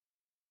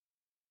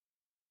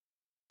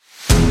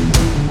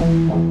Hey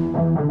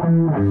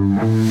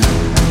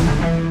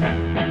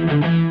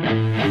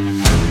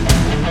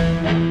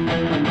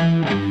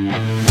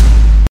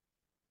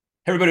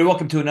everybody,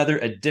 welcome to another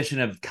edition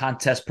of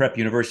Contest Prep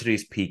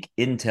University's Peak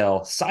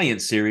Intel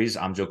Science Series.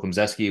 I'm Joe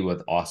Klimzeski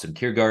with Austin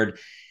Kiergaard,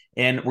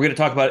 and we're going to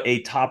talk about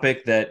a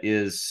topic that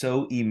is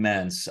so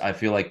immense. I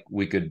feel like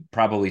we could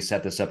probably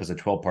set this up as a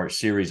 12-part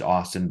series,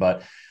 Austin,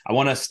 but I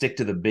want to stick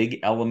to the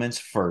big elements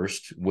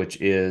first, which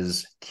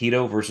is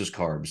keto versus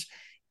carbs.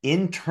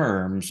 In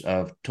terms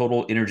of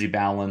total energy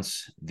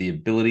balance, the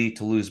ability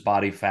to lose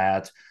body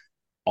fat,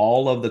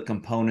 all of the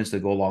components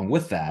that go along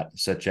with that,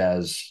 such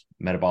as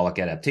metabolic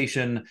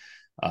adaptation,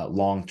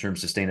 long-term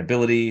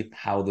sustainability,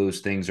 how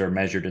those things are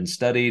measured and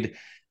studied.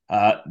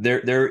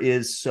 There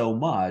is so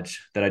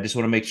much that I just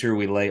want to make sure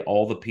we lay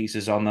all the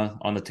pieces on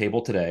the table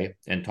today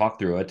and talk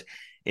through it.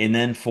 And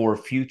then for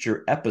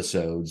future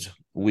episodes,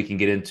 we can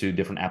get into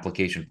different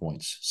application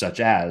points, such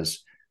as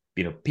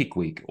peak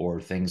week or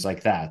things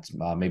like that.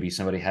 Maybe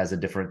somebody has a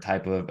different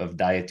type of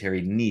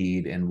dietary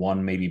need, and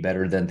one may be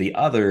better than the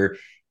other,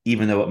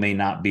 even though it may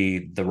not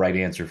be the right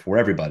answer for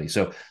everybody.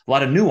 So a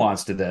lot of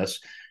nuance to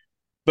this.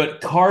 But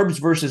carbs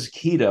versus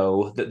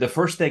keto, the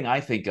first thing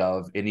I think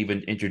of in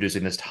even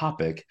introducing this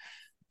topic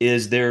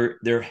is there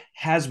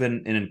has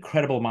been an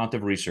incredible amount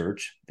of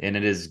research, and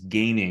it is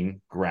gaining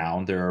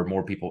ground. There are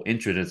more people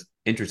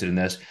interested in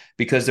this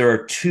because there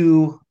are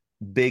two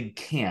big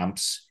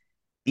camps,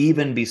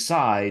 even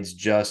besides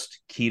just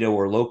keto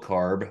or low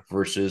carb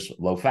versus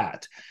low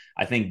fat.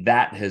 I think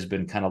that has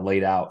been kind of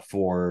laid out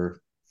for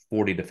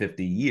 40 to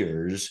 50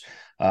 years.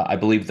 I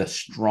believe the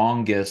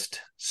strongest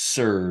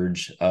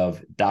surge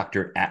of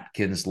Dr.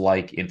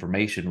 Atkins-like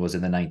information was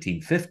in the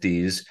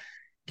 1950s,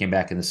 came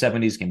back in the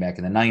 70s, came back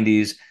in the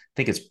 90s. I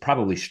think it's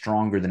probably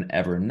stronger than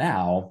ever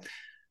now.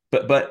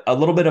 But a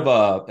little bit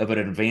of an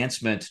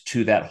advancement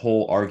to that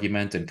whole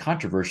argument and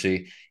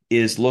controversy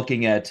is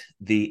looking at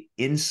the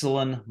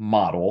insulin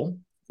model,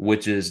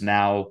 which is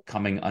now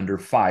coming under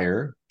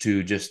fire,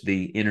 to just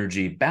the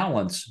energy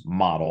balance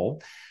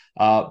model.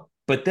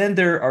 But then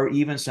there are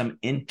even some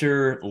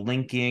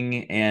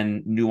interlinking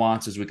and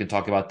nuances we can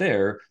talk about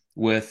there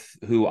with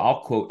who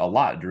I'll quote a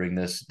lot during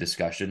this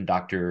discussion,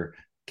 Dr.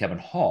 Kevin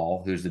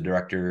Hall, who's the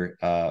director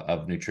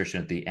of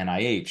nutrition at the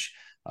NIH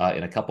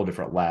in a couple of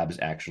different labs,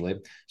 actually.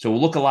 So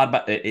we'll look a lot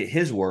about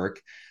his work.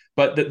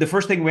 But the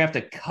first thing we have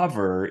to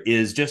cover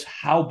is just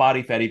how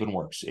body fat even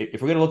works.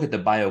 If we're going to look at the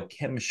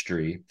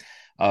biochemistry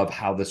of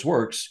how this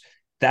works,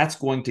 that's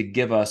going to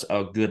give us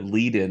a good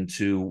lead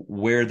into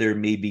where there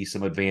may be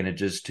some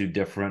advantages to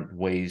different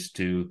ways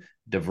to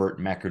divert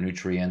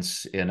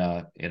macronutrients in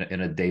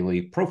a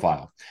daily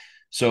profile.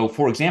 So,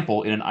 for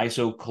example, in an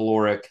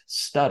isocaloric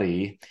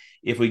study,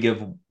 if we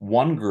give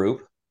one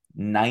group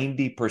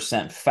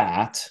 90%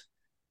 fat,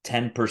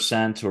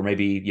 10% or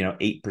maybe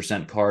 8%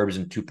 carbs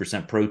and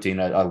 2% protein,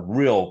 a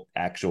real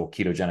actual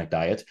ketogenic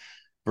diet,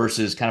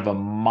 versus kind of a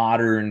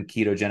modern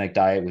ketogenic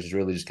diet, which is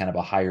really just kind of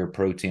a higher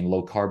protein,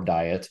 low carb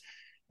diet,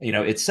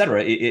 et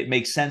cetera. It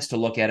makes sense to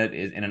look at it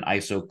in an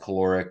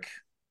isocaloric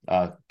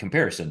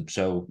comparison.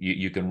 So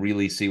you can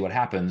really see what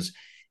happens.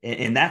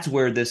 And that's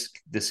where this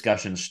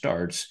discussion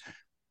starts.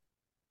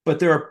 But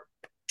there are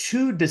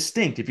two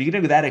distinct, if you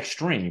get to that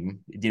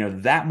extreme,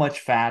 that much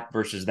fat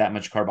versus that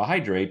much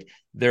carbohydrate,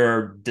 there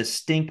are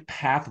distinct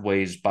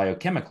pathways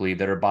biochemically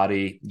that our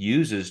body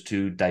uses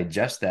to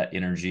digest that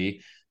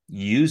energy,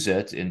 use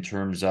it in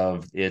terms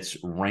of its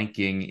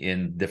ranking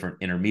in different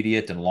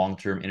intermediate and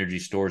long-term energy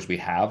stores we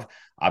have.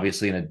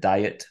 Obviously, in a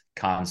diet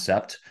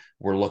concept,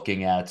 we're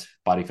looking at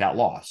body fat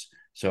loss.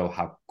 So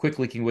how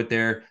quickly can we get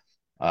there?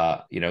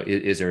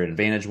 Is there an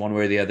advantage one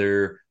way or the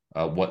other?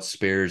 What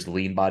spares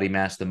lean body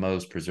mass the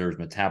most, preserves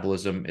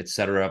metabolism, et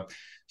cetera.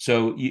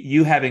 So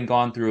you having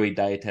gone through a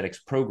dietetics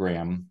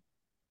program,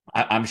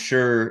 I'm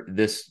sure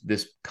this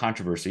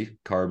controversy,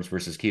 carbs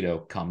versus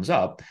keto, comes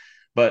up,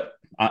 but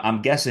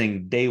I'm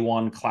guessing day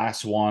one,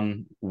 class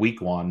one, week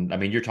one, I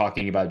mean, you're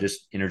talking about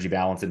just energy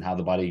balance and how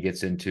the body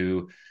gets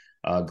into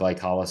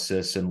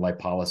glycolysis and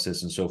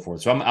lipolysis and so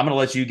forth. So I'm going to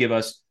let you give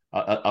us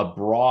a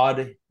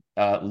broad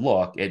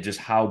look at just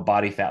how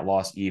body fat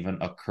loss even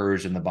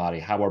occurs in the body,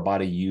 how our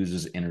body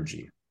uses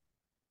energy.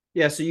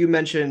 Yeah, so you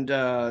mentioned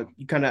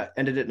you kind of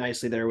ended it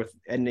nicely there with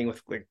ending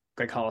with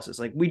glycolysis.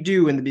 Like we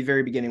do in the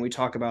very beginning, we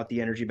talk about the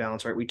energy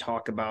balance, right? We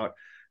talk about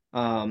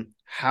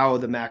how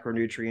the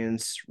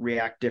macronutrients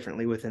react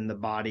differently within the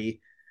body.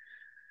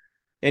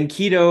 And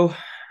keto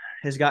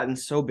has gotten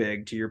so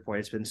big, to your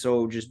point, it's been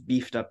so just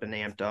beefed up and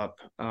amped up.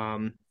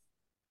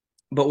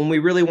 But when we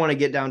really want to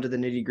get down to the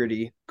nitty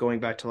gritty, going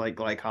back to like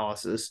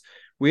glycolysis,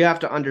 we have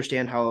to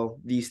understand how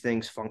these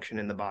things function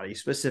in the body.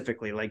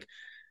 Specifically, like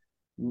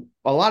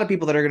a lot of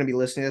people that are going to be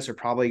listening to this are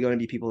probably going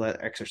to be people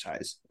that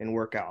exercise and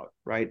work out,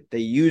 right? They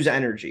use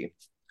energy.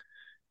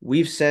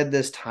 We've said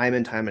this time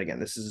and time again.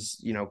 This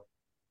is,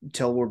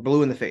 till we're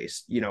blue in the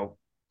face.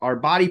 Our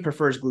body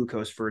prefers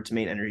glucose for its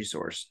main energy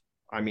source.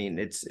 I mean,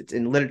 it's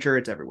in literature,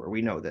 it's everywhere.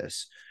 We know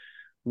this.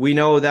 We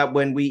know that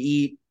when we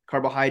eat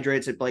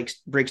carbohydrates. It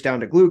breaks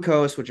down to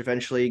glucose, which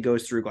eventually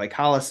goes through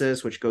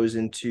glycolysis, which goes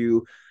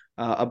into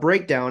a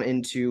breakdown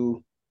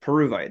into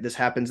pyruvate. This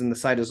happens in the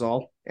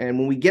cytosol. And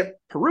when we get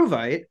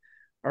pyruvate,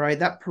 all right,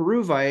 that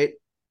pyruvate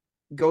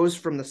goes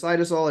from the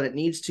cytosol and it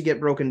needs to get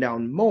broken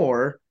down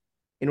more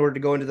in order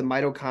to go into the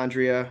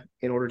mitochondria,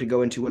 in order to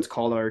go into what's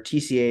called our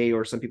TCA,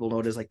 or some people know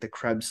it as like the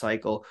Krebs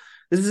cycle.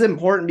 This is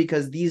important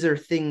because these are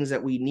things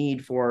that we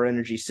need for our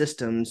energy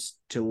systems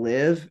to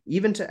live,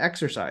 even to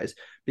exercise.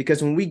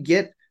 Because when we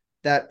get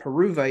that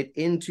pyruvate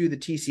into the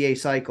TCA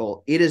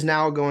cycle, it is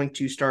now going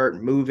to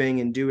start moving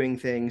and doing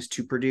things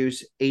to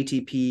produce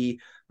ATP,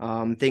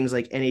 things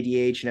like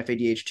NADH and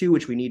FADH2,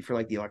 which we need for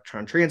like the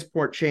electron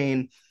transport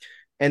chain.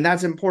 And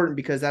that's important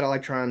because that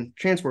electron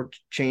transport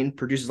chain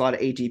produces a lot of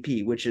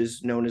ATP, which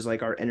is known as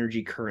like our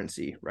energy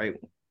currency, right?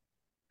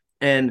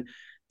 And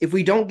if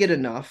we don't get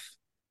enough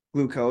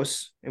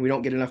glucose and we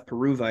don't get enough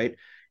pyruvate,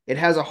 it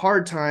has a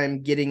hard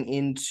time getting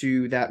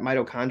into that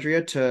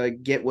mitochondria to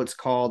get what's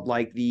called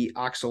like the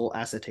oxyl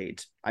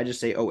acetate. I just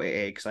say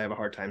OAA because I have a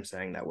hard time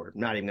saying that word.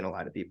 I'm not even going to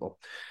lie to people.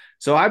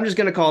 So I'm just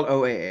going to call it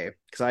OAA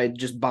because I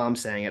just bomb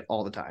saying it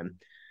all the time.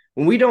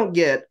 When we don't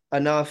get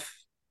enough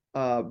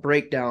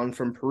breakdown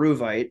from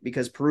pyruvate,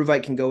 because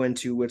pyruvate can go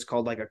into what's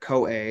called like a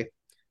CoA.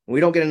 When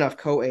we don't get enough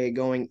CoA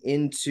going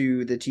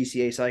into the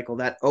TCA cycle,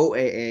 that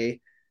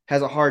OAA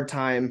has a hard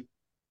time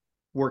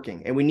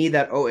working, and we need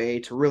that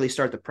OA to really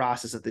start the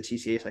process of the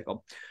TCA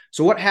cycle.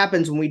 So what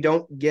happens when we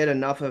don't get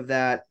enough of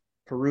that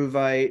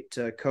pyruvate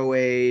to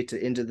CoA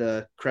to into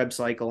the Krebs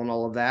cycle and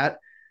all of that?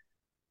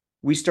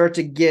 We start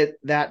to get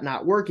that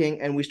not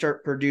working, and we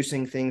start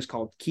producing things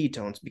called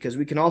ketones, because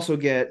we can also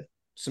get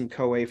some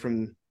CoA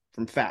from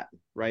fat,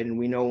 right? And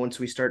we know once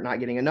we start not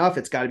getting enough,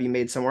 it's got to be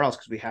made somewhere else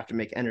because we have to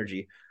make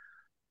energy.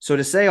 So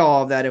to say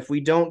all of that, if we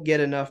don't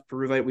get enough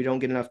pyruvate, we don't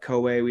get enough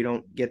CoA, we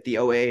don't get the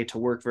OA to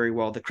work very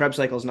well, the Krebs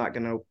cycle is not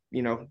going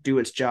to, do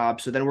its job.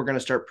 So then we're going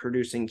to start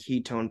producing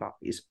ketone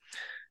bodies.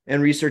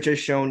 And research has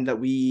shown that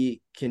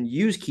we can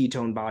use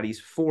ketone bodies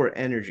for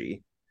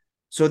energy.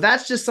 So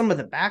that's just some of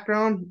the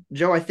background.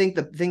 Joe, I think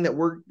the thing that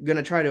we're going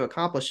to try to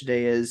accomplish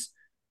today is,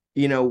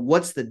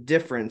 what's the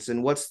difference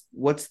and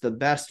what's the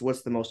best,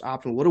 what's the most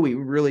optimal? What do we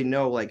really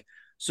know? Like,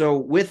 so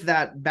with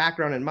that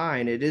background in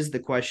mind, it is the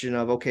question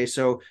of, okay,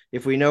 so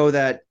if we know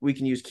that we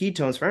can use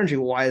ketones for energy,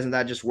 well, why doesn't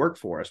that just work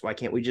for us? Why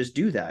can't we just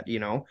do that?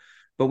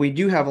 But we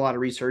do have a lot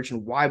of research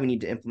and why we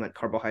need to implement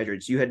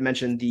carbohydrates. You had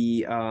mentioned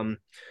the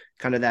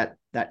kind of that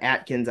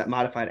Atkins, that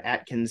modified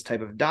Atkins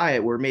type of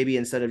diet, where maybe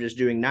instead of just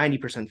doing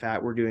 90%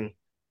 fat, we're doing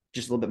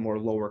just a little bit more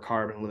lower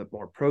carb and a little bit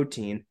more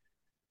protein.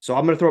 So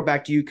I'm going to throw it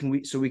back to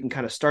you. So we can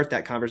kind of start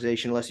that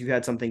conversation, unless you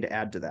had something to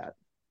add to that.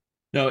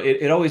 No,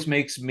 it always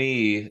makes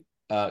me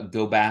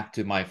go back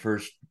to my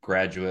first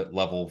graduate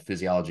level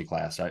physiology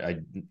class. I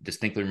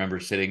distinctly remember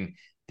sitting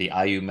the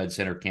IU Med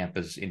Center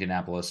campus,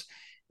 Indianapolis,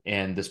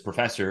 and this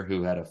professor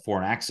who had a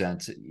foreign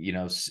accent,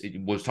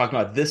 was talking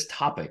about this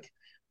topic.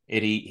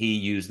 And he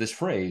used this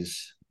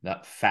phrase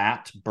that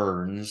fat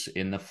burns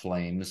in the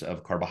flames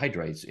of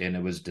carbohydrates. And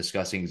it was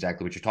discussing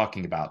exactly what you're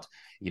talking about.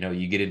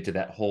 You get into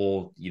that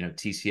whole,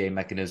 TCA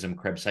mechanism,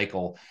 Krebs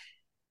cycle.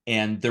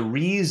 And the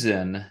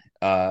reason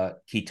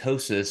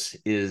ketosis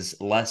is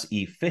less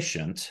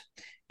efficient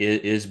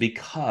is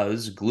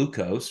because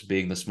glucose,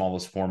 being the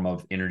smallest form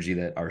of energy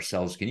that our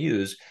cells can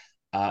use,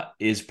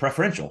 is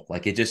preferential.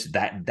 Like it just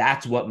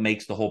that's what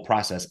makes the whole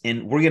process.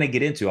 And we're going to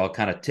get into, I'll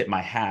kind of tip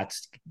my hat,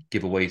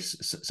 give away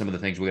some of the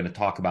things we're going to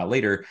talk about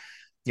later.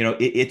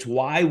 It's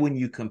why when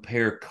you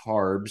compare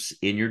carbs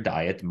in your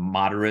diet,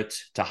 moderate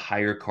to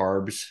higher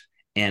carbs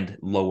and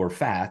lower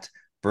fat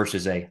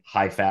versus a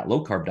high fat,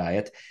 low carb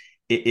diet,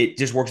 it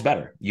just works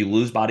better. You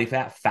lose body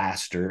fat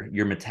faster.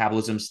 Your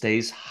metabolism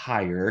stays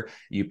higher.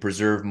 You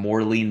preserve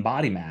more lean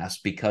body mass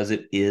because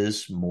it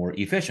is more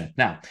efficient.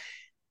 Now,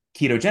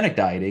 ketogenic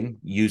dieting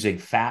using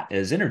fat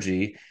as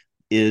energy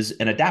is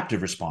an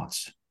adaptive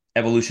response.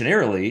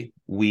 Evolutionarily,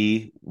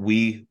 we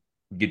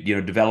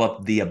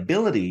develop the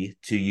ability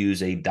to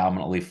use a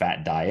dominantly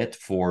fat diet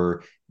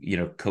for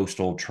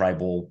coastal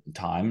tribal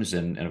times,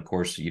 and of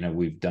course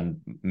we've done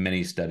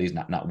many studies,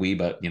 not we,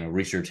 but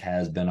research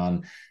has been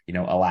on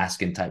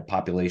Alaskan type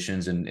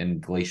populations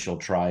and glacial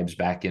tribes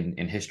back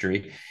in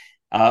history.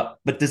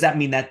 But does that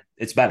mean that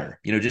it's better?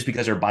 Just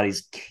because our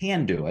bodies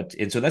can do it,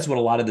 and so that's what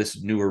a lot of this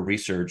newer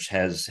research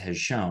has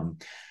shown.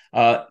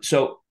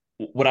 So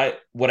what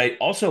I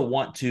also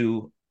want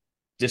to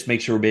just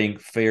make sure we're being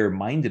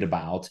fair-minded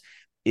about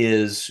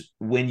is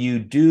when you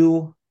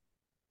do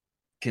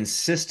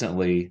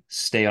consistently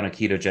stay on a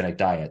ketogenic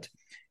diet,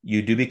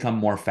 you do become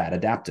more fat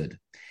adapted.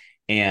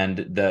 And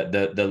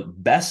the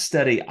best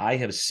study I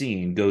have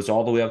seen goes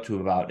all the way up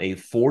to about a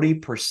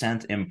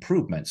 40%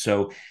 improvement.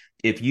 So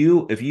if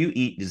you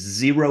eat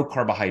zero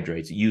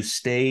carbohydrates, you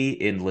stay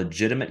in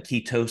legitimate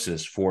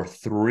ketosis for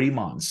 3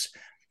 months,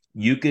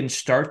 you can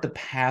start the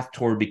path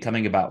toward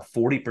becoming about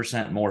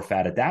 40% more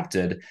fat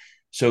adapted.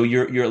 So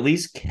you're at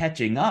least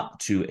catching up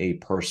to a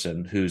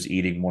person who's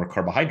eating more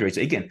carbohydrates.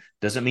 Again,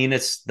 doesn't mean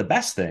it's the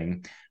best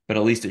thing, but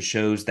at least it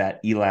shows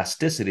that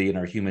elasticity in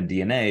our human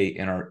DNA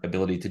and our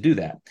ability to do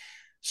that.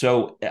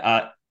 So,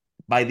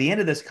 by the end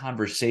of this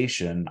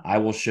conversation, I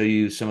will show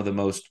you some of the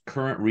most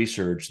current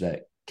research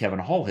that Kevin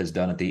Hall has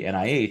done at the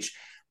NIH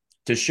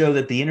to show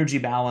that the energy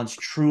balance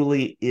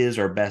truly is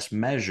our best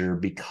measure,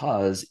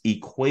 because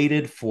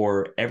equated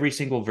for every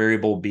single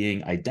variable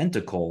being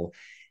identical,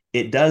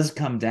 it does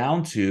come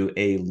down to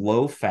a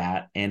low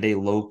fat and a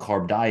low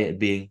carb diet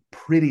being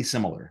pretty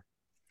similar.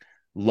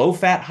 Low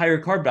fat,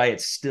 higher carb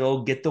diets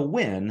still get the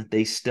win.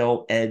 They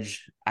still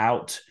edge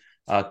out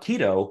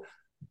keto,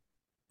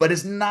 but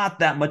it's not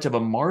that much of a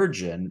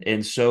margin.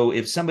 And so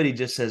if somebody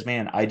just says,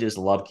 man, I just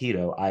love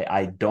keto,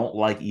 I don't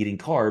like eating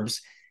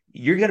carbs,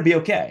 you're going to be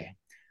okay.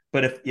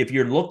 But if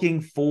you're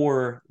looking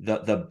for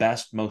the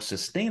best, most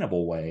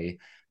sustainable way,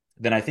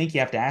 then I think you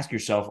have to ask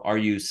yourself, are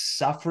you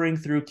suffering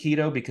through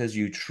keto because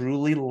you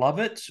truly love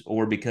it,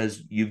 or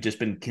because you've just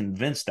been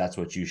convinced that's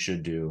what you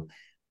should do?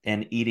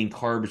 And eating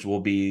carbs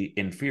will be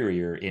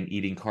inferior, and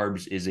eating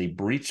carbs is a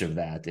breach of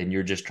that. And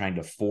you're just trying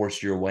to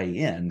force your way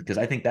in, because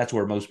I think that's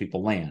where most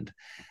people land.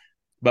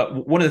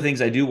 But one of the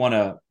things I do want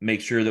to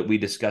make sure that we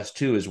discuss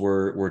too, is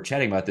we're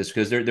chatting about this,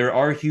 because there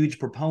are huge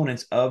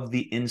proponents of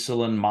the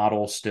insulin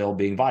model still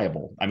being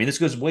viable. I mean, this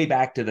goes way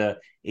back to the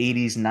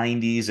 80s,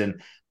 90s,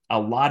 and a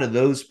lot of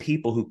those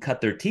people who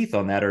cut their teeth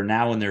on that are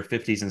now in their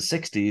 50s and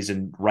 60s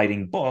and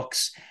writing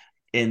books,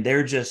 and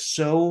they're just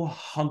so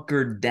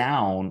hunkered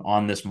down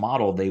on this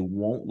model, they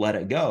won't let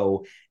it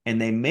go. And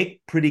they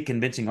make pretty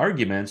convincing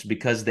arguments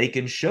because they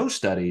can show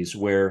studies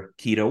where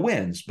keto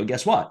wins. But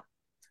guess what?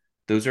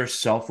 Those are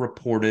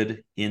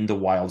self-reported in the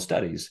wild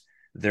studies.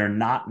 They're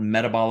not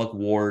metabolic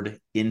ward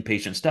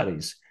inpatient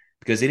studies,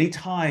 because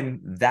anytime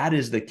that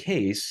is the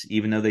case,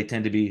 even though they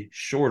tend to be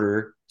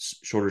shorter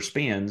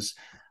spans,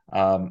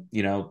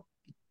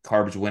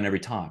 carbs win every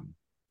time.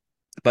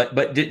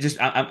 But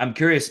just I'm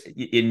curious,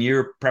 in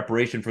your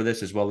preparation for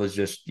this, as well as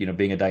just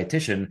being a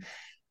dietitian,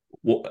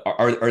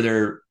 are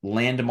there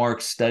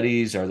landmark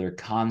studies? Are there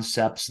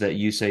concepts that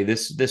you say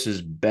this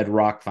is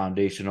bedrock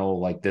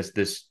foundational? Like this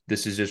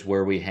is just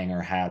where we hang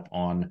our hat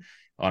on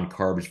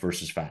carbs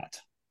versus fat.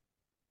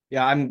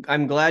 Yeah,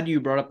 I'm glad you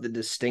brought up the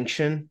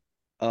distinction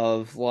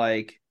of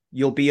like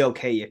you'll be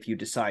okay if you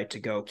decide to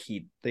go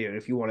keto,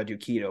 if you want to do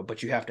keto,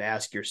 but you have to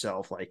ask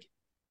yourself, like,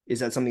 is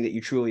that something that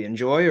you truly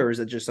enjoy, or is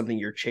it just something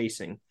you're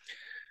chasing?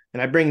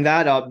 And I bring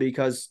that up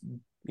because,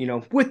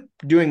 with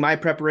doing my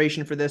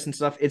preparation for this and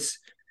stuff, it's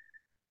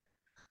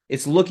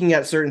looking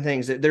at certain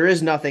things. There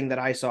is nothing that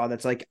I saw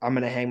that's like, I'm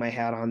going to hang my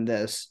hat on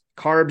this.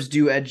 Carbs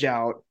do edge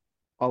out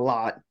a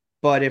lot.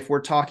 But if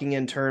we're talking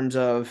in terms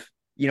of,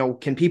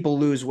 can people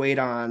lose weight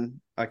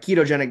on a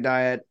ketogenic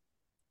diet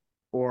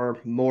or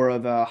more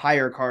of a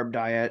higher carb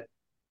diet?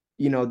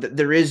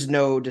 There is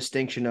no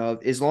distinction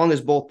of, as long as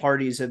both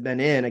parties have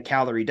been in a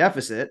calorie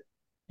deficit,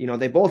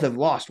 they both have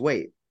lost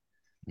weight.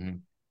 Mm-hmm.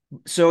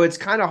 So it's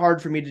kind of hard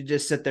for me to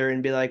just sit there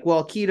and be like,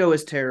 well, keto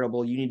is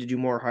terrible, you need to do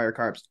more higher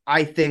carbs.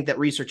 I think that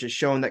research has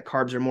shown that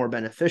carbs are more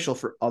beneficial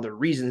for other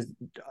reasons,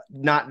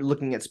 not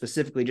looking at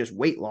specifically just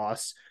weight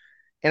loss.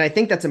 And I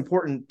think that's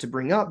important to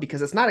bring up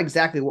because it's not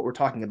exactly what we're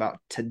talking about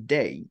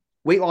today.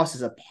 Weight loss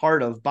is a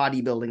part of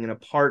bodybuilding and a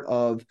part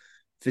of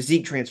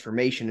physique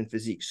transformation and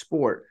physique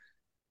sport.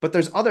 But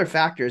there's other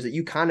factors that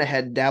you kind of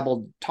had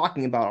dabbled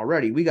talking about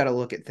already. We got to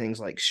look at things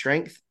like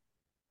strength.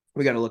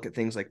 We got to look at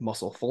things like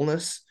muscle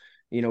fullness.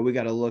 We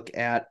got to look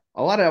at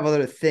a lot of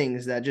other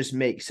things that just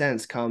make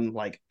sense come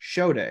like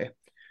show day.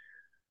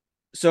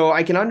 So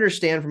I can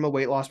understand from a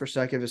weight loss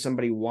perspective if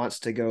somebody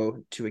wants to go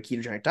to a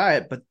ketogenic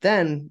diet, but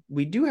then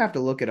we do have to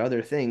look at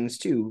other things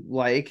too,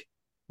 like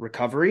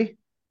recovery,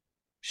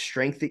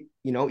 strength,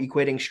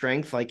 equating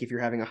strength. Like if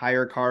you're having a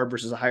higher carb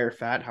versus a higher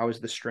fat, how is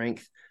the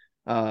strength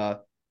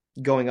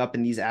going up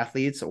in these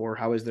athletes, or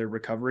how is their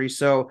recovery?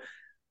 So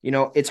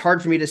it's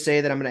hard for me to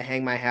say that I'm going to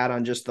hang my hat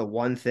on just the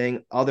one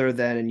thing, other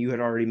than, and you had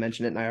already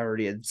mentioned it and I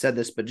already had said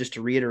this, but just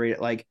to reiterate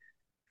it, like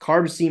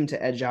carbs seem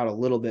to edge out a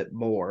little bit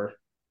more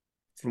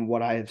from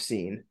what I have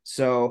seen.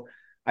 So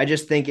I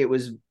just think it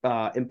was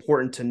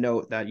important to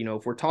note that,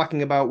 if we're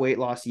talking about weight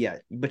loss, yeah,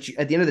 but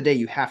at the end of the day,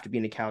 you have to be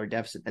in a calorie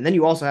deficit. And then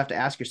you also have to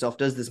ask yourself,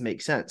 does this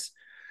make sense?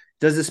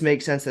 Does this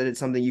make sense that it's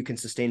something you can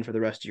sustain for the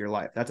rest of your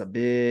life? That's a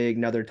big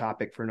another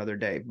topic for another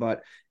day.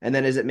 And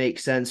then does it make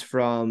sense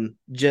from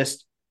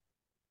just,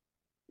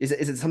 is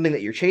it something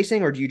that you're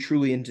chasing, or do you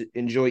truly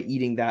enjoy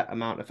eating that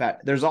amount of fat?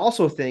 There's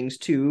also things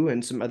too,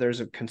 and some others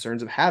of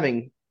concerns of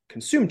having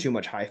consumed too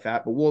much high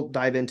fat, but we'll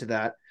dive into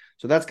that.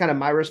 So that's kind of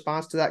my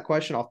response to that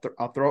question.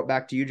 I'll throw it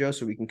back to you, Joe,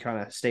 so we can kind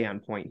of stay on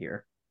point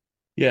here.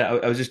 Yeah,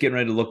 I was just getting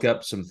ready to look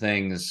up some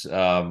things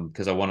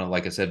because I want to,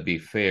 like I said, be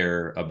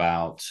fair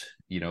about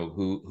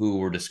who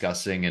we're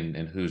discussing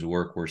and whose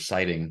work we're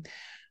citing.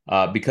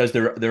 Because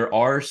there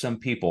are some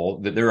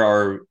people, that there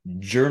are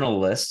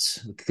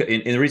journalists,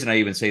 and the reason I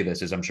even say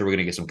this is I'm sure we're going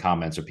to get some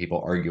comments of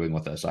people arguing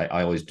with us. I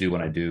always do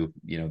when I do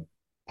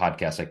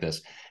podcasts like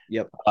this.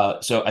 Yep.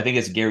 So I think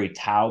it's Gary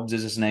Taubes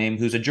is his name,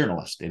 who's a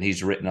journalist, and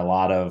he's written a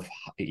lot of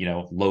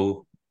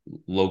low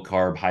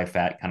carb, high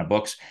fat kind of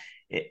books.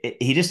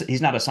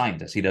 he's not a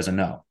scientist. He doesn't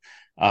know.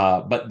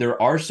 But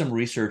there are some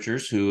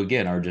researchers who,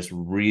 again, are just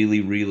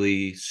really,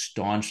 really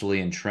staunchly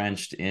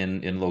entrenched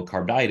in low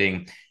carb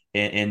dieting,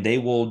 and they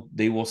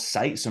will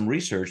cite some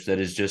research that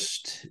is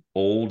just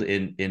old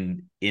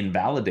and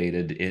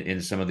invalidated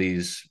in some of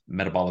these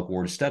metabolic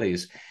ward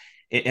studies.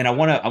 And I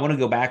want to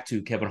go back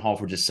to Kevin Hall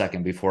for just a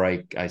second before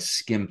I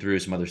skim through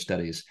some other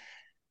studies.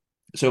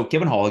 So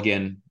Kevin Hall,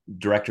 again,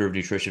 director of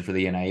nutrition for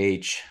the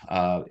NIH.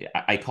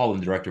 I call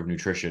him director of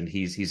nutrition.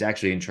 He's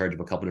actually in charge of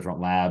a couple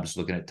different labs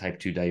looking at type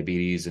 2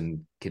 diabetes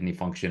and kidney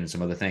function and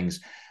some other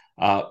things.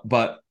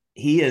 But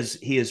he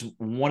is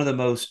one of the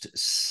most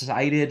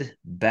cited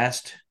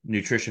best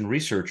nutrition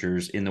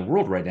researchers in the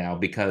world right now,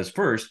 because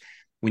first,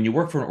 when you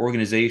work for an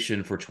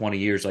organization for 20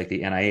 years like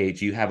the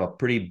NIH, you have a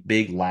pretty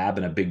big lab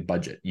and a big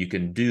budget. You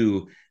can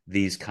do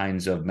these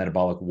kinds of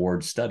metabolic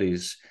ward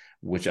studies,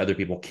 which other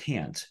people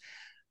can't.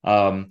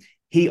 Um,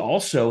 he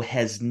also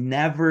has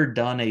never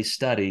done a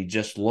study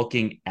just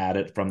looking at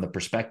it from the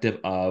perspective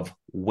of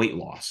weight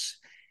loss.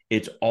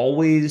 It's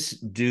always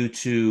due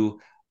to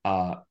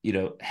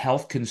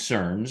health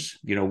concerns,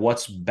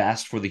 what's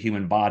best for the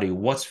human body,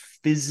 what's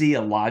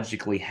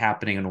physiologically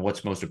happening, and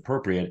what's most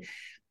appropriate.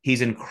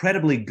 He's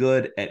incredibly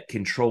good at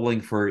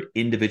controlling for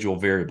individual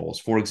variables.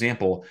 For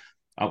example,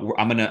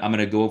 I'm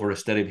gonna go over a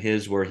study of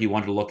his where he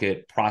wanted to look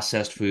at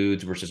processed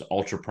foods versus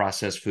ultra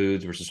processed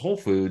foods versus whole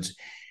foods,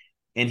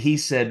 and he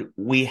said,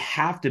 we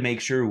have to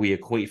make sure we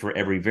equate for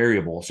every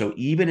variable. So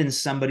even in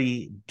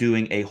somebody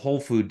doing a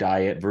whole food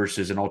diet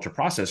versus an ultra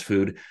processed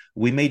food,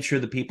 we made sure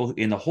the people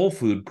in the whole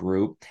food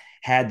group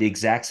had the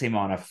exact same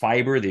amount of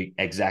fiber, the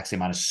exact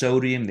same amount of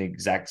sodium, the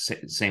exact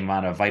same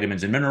amount of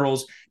vitamins and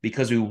minerals,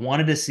 because we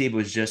wanted to see if it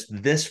was just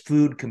this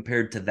food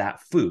compared to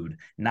that food,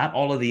 not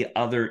all of the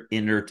other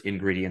inert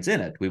ingredients in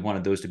it. We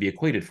wanted those to be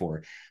equated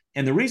for.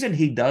 And the reason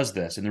he does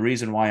this, and the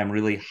reason why I'm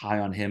really high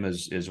on him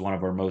as one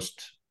of our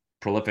most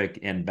prolific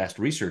and best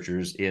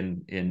researchers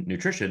in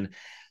nutrition,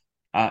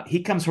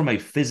 he comes from a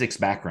physics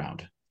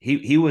background.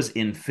 He was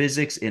in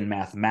physics and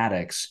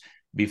mathematics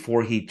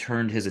before he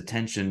turned his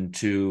attention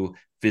to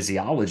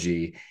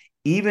physiology.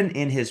 Even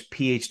in his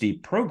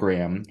PhD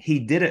program,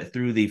 he did it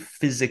through the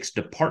physics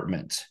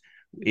department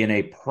in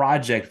a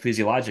project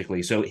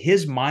physiologically. So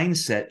his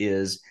mindset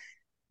is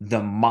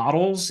the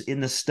models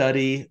in the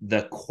study,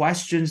 the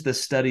questions the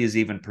study is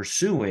even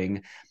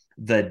pursuing,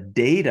 the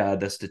data,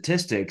 the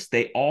statistics,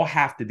 they all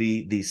have to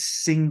be the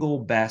single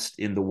best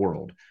in the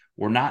world.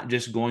 We're not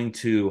just going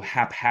to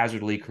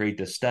haphazardly create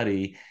the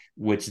study,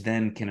 which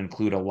then can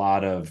include a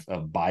lot of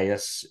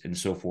bias and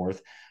so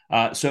forth.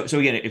 So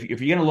again,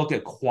 if you're going to look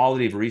at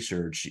quality of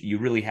research, you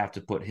really have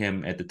to put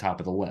him at the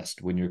top of the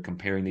list when you're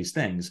comparing these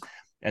things,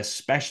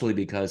 especially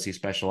because he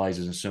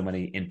specializes in so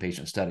many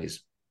inpatient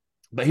studies.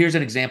 But here's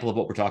an example of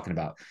what we're talking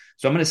about.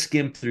 So I'm going to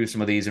skim through some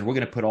of these, and we're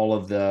going to put all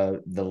of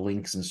the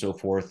links and so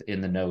forth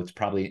in the notes.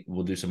 Probably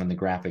we'll do some in the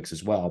graphics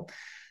as well.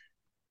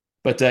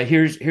 But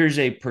here's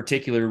a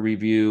particular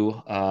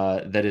review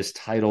that is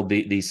titled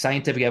the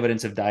Scientific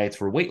Evidence of Diets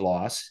for Weight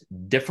Loss,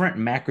 Different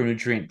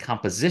Macronutrient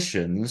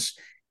Compositions,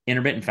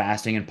 Intermittent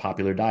Fasting, and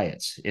Popular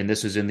Diets. And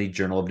this is in the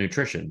Journal of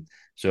Nutrition.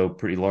 So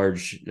pretty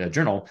large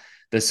journal.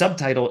 The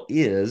subtitle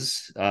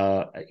is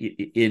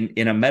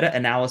in a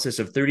meta-analysis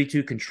of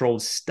 32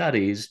 controlled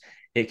studies,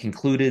 they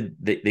concluded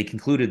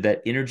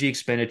that energy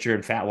expenditure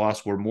and fat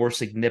loss were more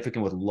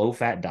significant with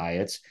low-fat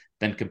diets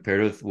than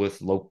compared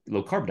with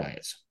low-carb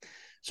diets.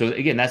 So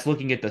again, that's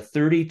looking at the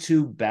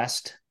 32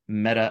 best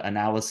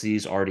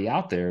meta-analyses already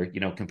out there,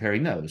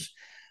 comparing those.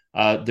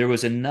 There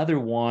was another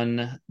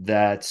one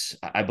that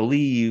I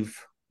believe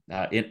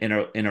in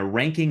a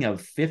ranking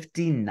of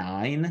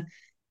 59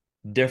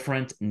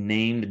 different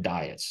named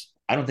diets.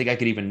 I don't think I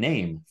could even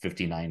name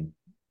 59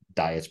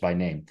 diets by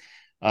name.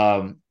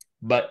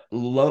 But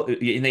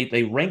and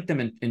they rank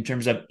them in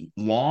terms of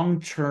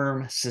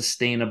long-term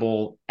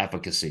sustainable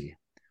efficacy.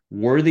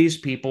 Were these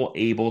people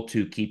able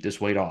to keep this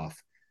weight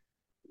off?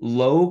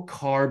 Low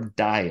carb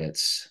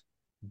diets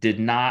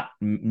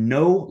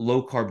no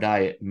low carb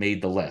diet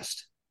made the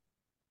list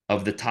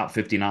of the top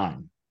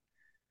 59.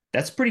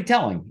 That's pretty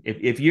telling.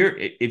 If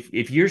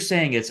you're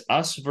saying it's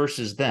us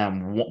versus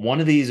them, one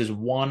of these is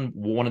one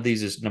of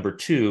these is number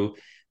two,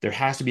 there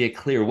has to be a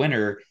clear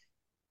winner.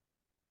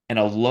 And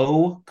a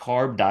low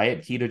carb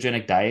diet,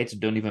 ketogenic diets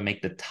don't even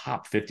make the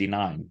top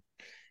 59.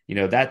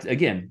 That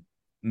again,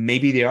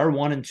 maybe they are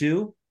one and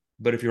two,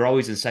 but if you're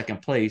always in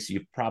second place,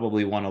 you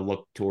probably want to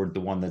look toward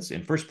the one that's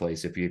in first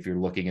place if you're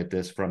looking at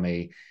this from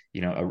a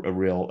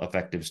real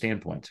effective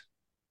standpoint.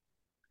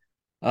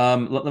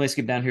 Let me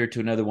skip down here to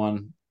another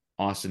one.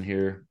 Austin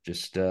here,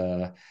 just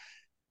low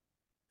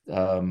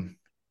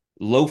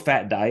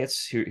fat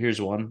diets.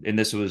 Here's one, and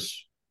this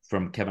was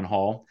from Kevin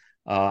Hall.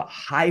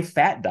 High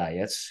fat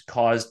diets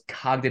caused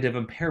cognitive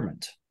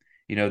impairment.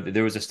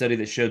 There was a study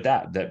that showed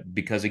that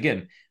because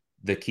again,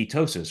 the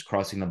ketosis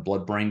crossing the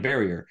blood-brain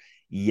barrier.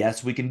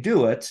 Yes, we can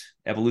do it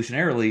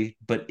evolutionarily,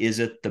 but is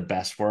it the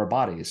best for our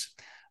bodies?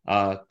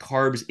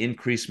 Carbs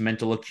increase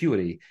mental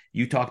acuity.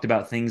 You talked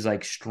about things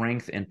like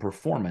strength and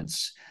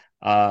performance.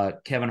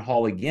 Kevin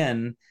Hall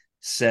again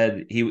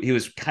said he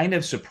was kind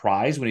of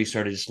surprised when he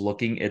started just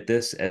looking at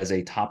this as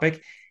a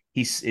topic.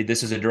 This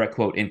is a direct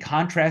quote. In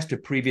contrast to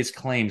previous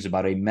claims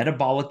about a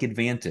metabolic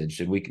advantage,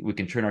 and we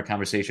can turn our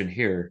conversation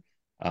here,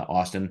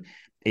 Austin,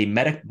 a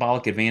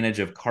metabolic advantage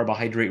of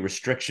carbohydrate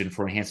restriction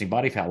for enhancing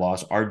body fat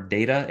loss, our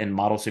data and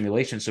model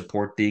simulations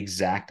support the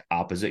exact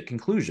opposite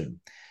conclusion.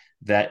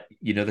 That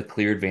the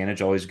clear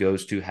advantage always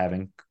goes to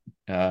having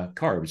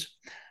carbs.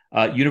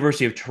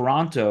 University of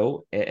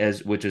Toronto,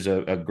 which is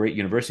a great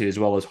university, as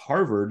well as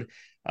Harvard,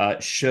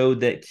 showed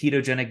that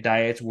ketogenic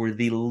diets were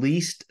the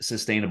least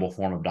sustainable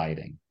form of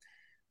dieting.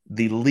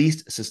 The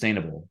least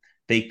sustainable.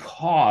 They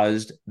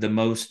caused the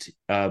most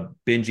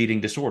binge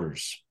eating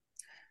disorders.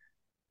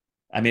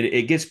 I mean,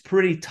 it gets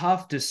pretty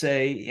tough to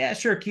say, yeah,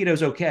 sure,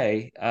 keto's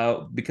okay,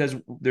 because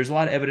there's a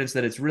lot of evidence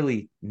that it's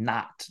really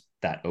not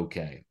that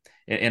okay.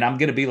 And I'm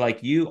going to be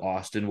like you,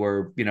 Austin,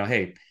 where,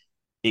 hey,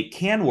 it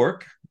can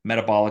work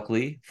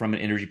metabolically from an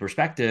energy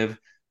perspective,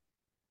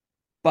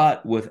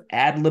 but with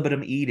ad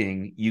libitum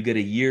eating, you get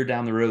a year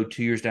down the road,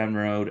 2 years down the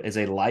road, as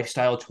a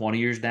lifestyle 20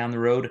 years down the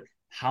road.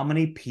 How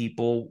many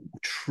people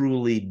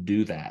truly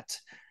do that?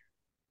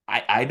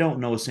 I don't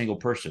know a single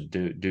person.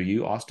 Do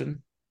you,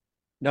 Austin?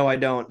 No, I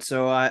don't.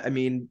 So I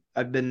mean,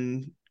 I've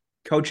been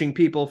coaching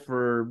people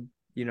for,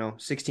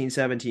 16,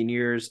 17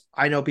 years.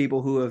 I know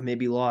people who have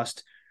maybe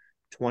lost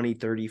 20,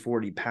 30,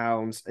 40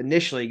 pounds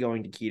initially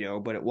going to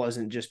keto, but it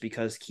wasn't just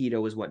because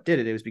keto was what did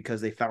it. It was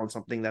because they found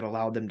something that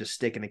allowed them to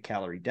stick in a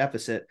calorie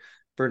deficit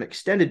for an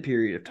extended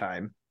period of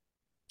time.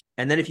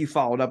 And then if you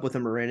followed up with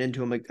them or ran into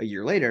them like a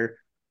year later,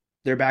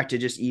 they're back to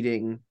just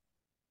eating,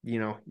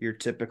 your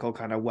typical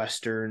kind of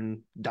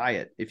Western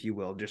diet, if you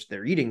will. Just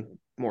they're eating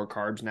more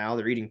carbs now,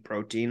 they're eating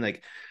protein.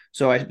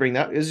 So I bring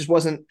that, it just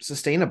wasn't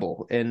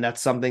sustainable. And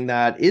that's something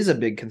that is a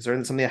big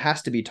concern, something that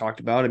has to be talked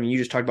about. I mean, you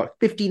just talked about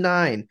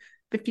 59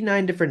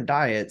 different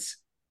diets,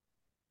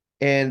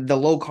 and the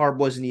low carb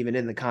wasn't even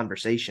in the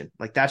conversation.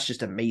 Like, that's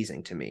just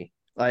amazing to me.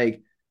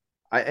 Like,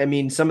 I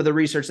mean, some of the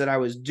research that I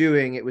was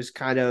doing, it was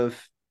kind of,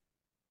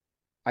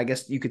 I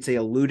guess you could say,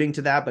 alluding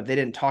to that, but they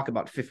didn't talk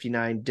about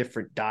 59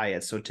 different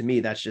diets. So to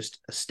me, that's just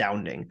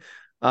astounding.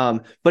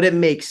 But it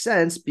makes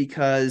sense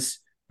because,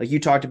 like you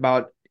talked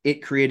about,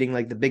 it creating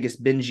like the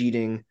biggest binge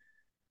eating,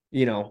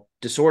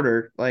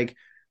 disorder. Like,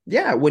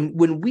 yeah,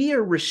 when we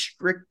are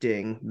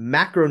restricting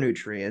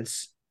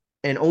macronutrients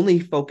and only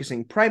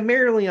focusing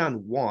primarily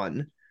on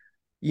one,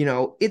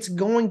 it's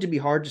going to be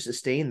hard to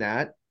sustain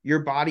that. Your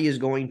body is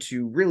going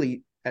to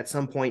really, at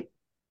some point,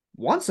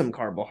 want some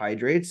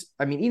carbohydrates.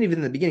 I mean, even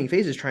in the beginning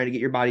phases, trying to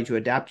get your body to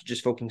adapt to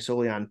just focusing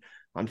solely on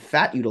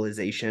fat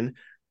utilization.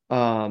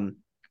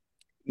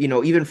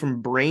 Even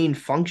from brain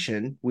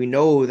function, we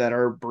know that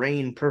our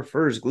brain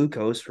prefers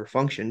glucose for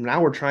function.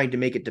 Now we're trying to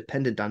make it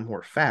dependent on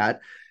more fat.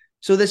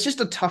 So that's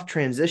just a tough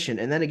transition.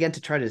 And then again,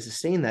 to try to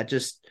sustain that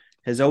just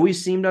has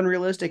always seemed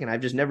unrealistic. And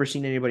I've just never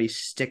seen anybody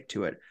stick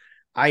to it.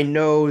 I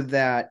know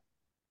that,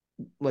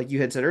 like you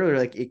had said earlier,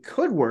 like it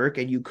could work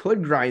and you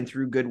could grind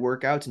through good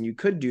workouts and you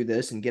could do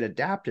this and get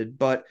adapted,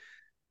 but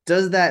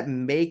does that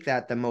make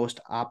that the most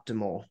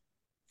optimal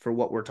for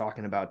what we're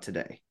talking about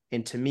today?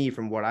 And to me,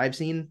 from what I've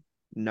seen,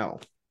 no.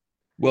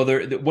 Well,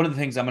 one of the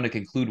things I'm going to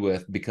conclude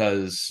with,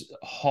 because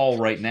Hall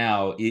right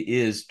now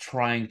is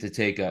trying to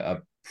take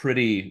a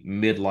pretty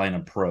midline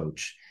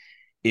approach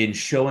in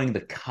showing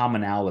the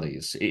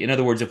commonalities. In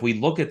other words, if we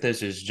look at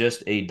this as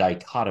just a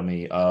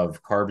dichotomy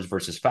of carbs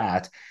versus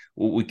fat,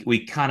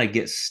 we kind of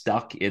get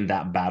stuck in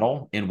that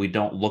battle and we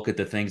don't look at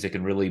the things that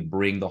can really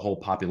bring the whole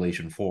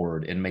population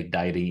forward and make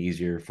dieting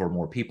easier for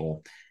more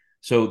people.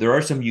 So there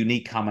are some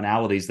unique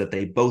commonalities that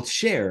they both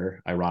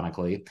share,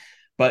 ironically.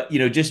 But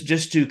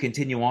just to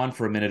continue on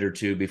for a minute or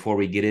two before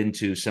we get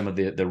into some of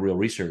the real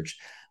research,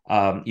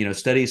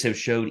 studies have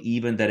showed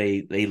even that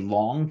a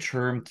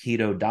long-term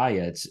keto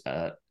diet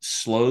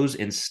slows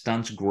and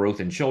stunts growth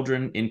in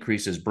children,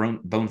 increases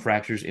bone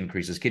fractures,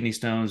 increases kidney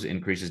stones,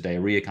 increases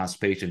diarrhea,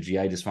 constipation,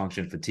 GI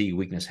dysfunction, fatigue,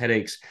 weakness,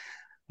 headaches,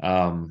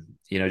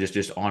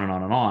 just on and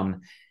on and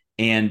on.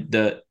 And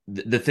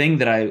the thing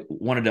that I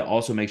wanted to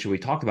also make sure we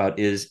talk about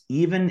is,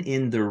 even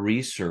in the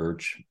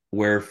research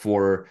where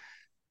for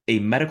a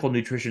medical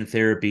nutrition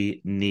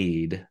therapy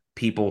need,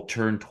 people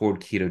turn toward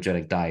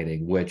ketogenic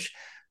dieting, which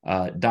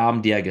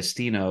Dom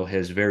D'Agostino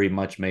has very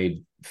much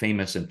made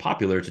famous and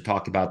popular to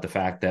talk about the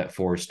fact that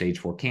for stage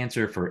 4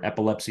 cancer, for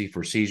epilepsy,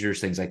 for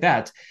seizures, things like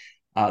that,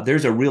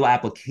 there's a real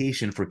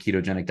application for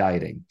ketogenic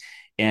dieting.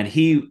 And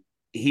he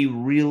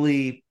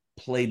really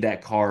played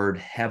that card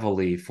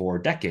heavily for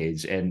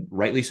decades, and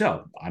rightly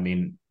so. I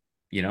mean,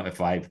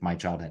 if my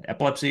child had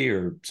epilepsy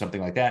or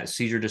something like that,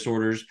 seizure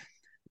disorders,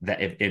 that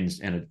and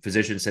a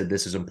physician said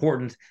this is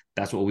important,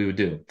 that's what we would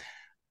do.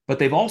 But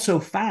they've also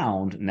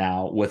found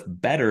now, with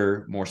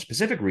better, more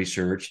specific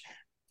research,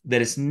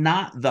 that it's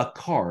not the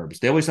carbs.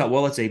 They always thought,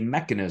 well, it's a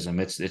mechanism.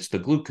 It's the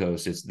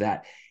glucose. It's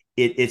that.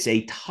 It's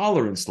a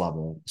tolerance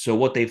level. So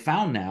what they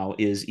found now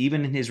is,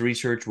 even in his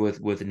research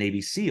with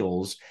Navy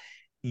SEALs,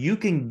 you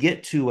can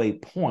get to a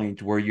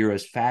point where you're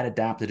as fat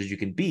adapted as you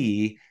can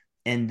be,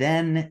 and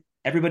then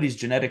everybody's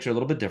genetics are a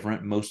little bit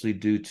different, mostly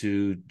due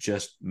to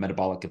just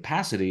metabolic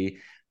capacity.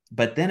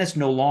 But then it's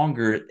no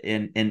longer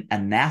an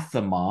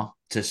anathema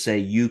to say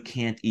you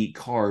can't eat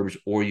carbs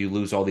or you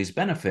lose all these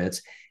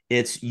benefits.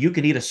 It's you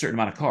can eat a certain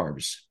amount of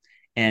carbs.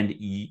 And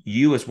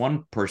you, as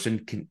one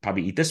person, can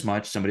probably eat this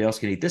much, somebody else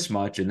can eat this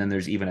much. And then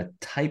there's even a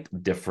type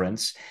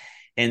difference.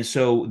 And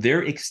so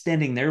they're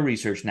extending their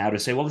research now to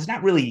say, well, it's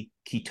not really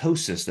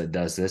ketosis that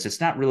does this. It's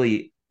not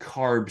really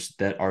carbs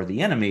that are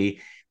the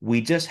enemy.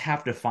 We just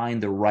have to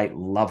find the right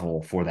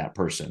level for that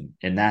person.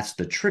 And that's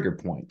the trigger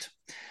point.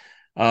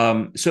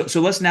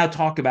 So let's now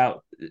talk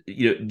about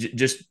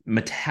just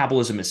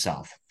metabolism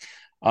itself.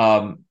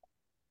 Um,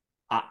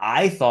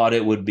 I thought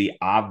it would be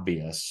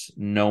obvious,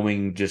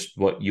 knowing just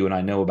what you and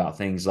I know about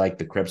things like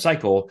the Krebs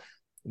cycle,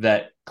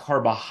 that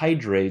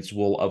carbohydrates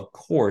will, of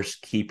course,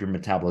 keep your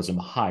metabolism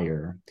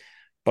higher.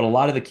 But a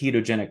lot of the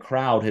ketogenic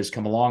crowd has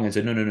come along and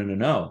said, no, no, no, no,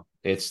 no.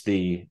 It's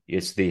the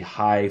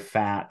high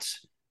fat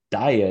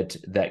diet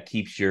that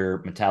keeps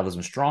your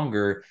metabolism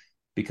stronger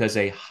because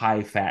a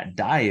high fat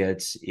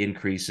diet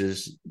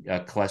increases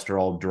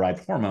cholesterol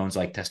derived hormones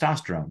like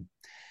testosterone.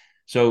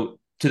 So,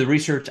 to the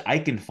research I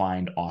can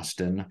find,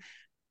 Austin,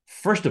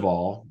 first of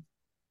all,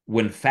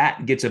 when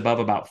fat gets above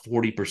about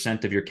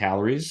 40% of your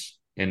calories,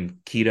 and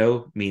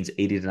keto means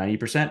 80 to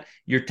 90%,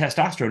 your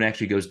testosterone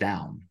actually goes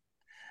down.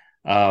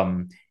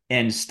 Um,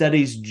 and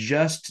studies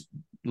just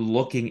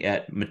looking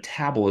at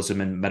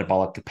metabolism and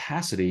metabolic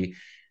capacity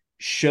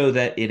show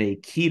that in a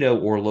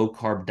keto or low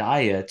carb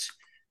diet,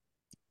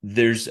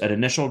 there's an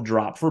initial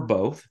drop for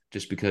both,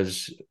 just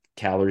because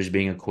calories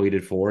being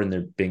equated for and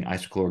they're being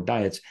isocaloric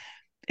diets.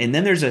 And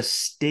then there's a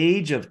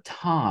stage of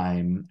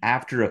time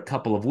after a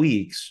couple of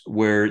weeks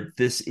where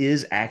this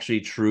is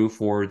actually true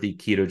for the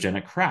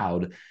ketogenic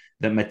crowd,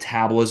 that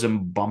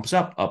metabolism bumps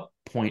up a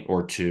point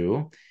or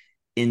two,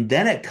 and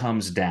then it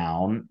comes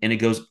down and it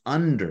goes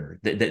under.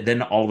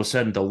 Then all of a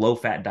sudden, the low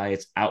fat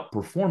diets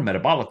outperform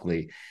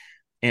metabolically.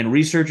 And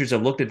researchers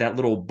have looked at that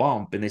little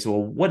bump and they say,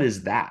 well, what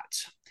is that?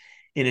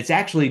 And it's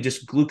actually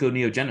just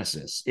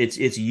gluconeogenesis.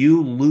 It's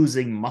you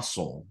losing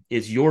muscle.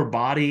 It's your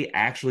body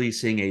actually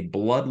seeing a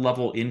blood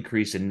level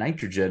increase in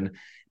nitrogen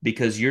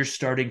because you're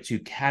starting to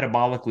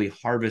catabolically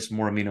harvest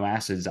more amino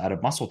acids out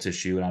of muscle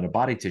tissue and out of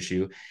body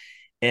tissue.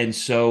 And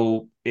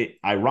so,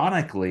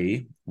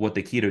 ironically, what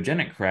the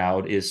ketogenic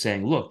crowd is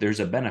saying, look, there's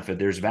a benefit,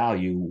 there's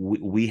value.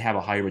 We have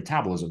a higher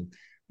metabolism.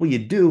 Well, you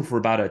do for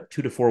about a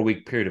 2 to 4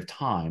 week period of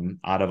time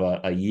out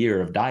of a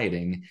year of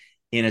dieting.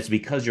 And it's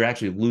because you're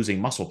actually losing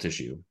muscle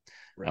tissue.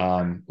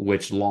 Right.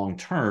 Which long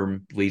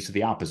term leads to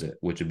the opposite,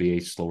 which would be a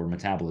slower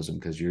metabolism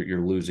because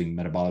you're losing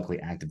metabolically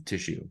active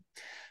tissue.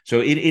 So,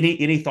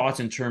 any thoughts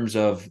in terms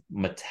of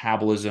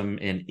metabolism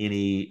and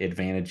any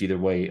advantage either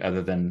way,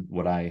 other than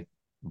what I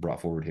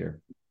brought forward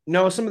here?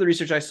 No, some of the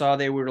research I saw,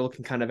 they were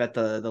looking kind of at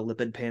the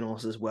lipid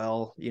panels as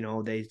well.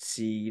 They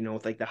see,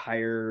 with like the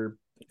higher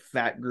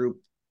fat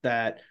group,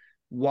 that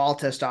while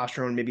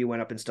testosterone maybe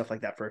went up and stuff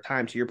like that for a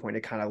time, to your point,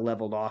 it kind of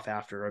leveled off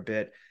after a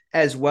bit,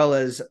 as well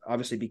as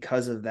obviously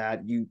because of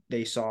that,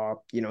 they saw,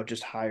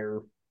 just higher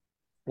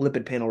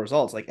lipid panel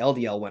results, like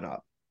LDL went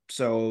up.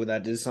 So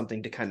that is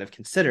something to kind of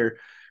consider.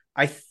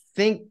 I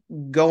think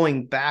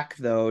going back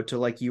though to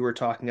like you were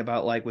talking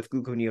about, like with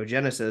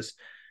gluconeogenesis,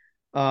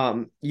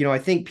 I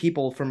think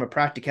people from a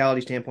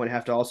practicality standpoint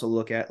have to also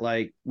look at,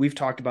 like we've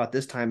talked about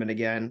this time and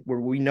again,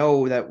 where we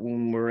know that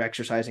when we're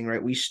exercising,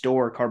 right, we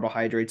store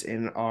carbohydrates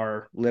in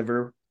our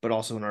liver, but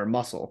also in our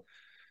muscle.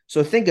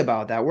 So think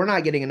about that. We're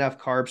not getting enough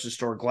carbs to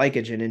store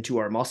glycogen into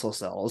our muscle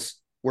cells.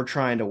 We're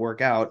trying to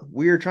work out.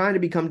 We're trying to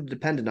become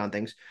dependent on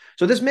things.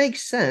 So this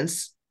makes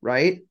sense,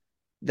 right?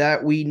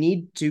 That we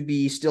need to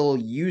be still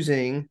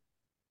using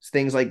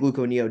things like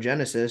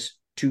gluconeogenesis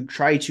to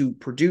try to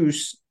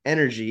produce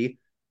energy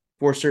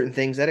for certain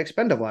things that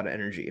expend a lot of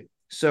energy.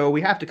 So we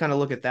have to kind of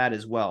look at that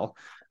as well.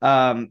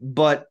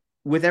 But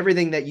with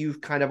everything that you've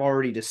kind of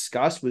already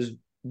discussed was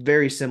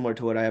very similar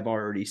to what I have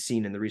already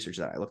seen in the research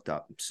that I looked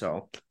up.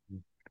 So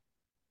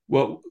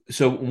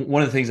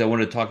one of the things I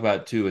wanted to talk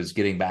about too is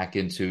getting back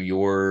into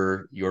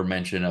your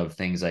mention of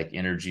things like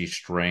energy,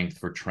 strength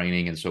for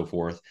training, and so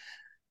forth.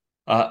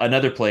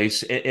 Another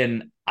place,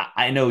 and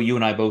I know you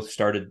and I both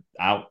started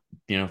out,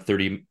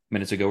 30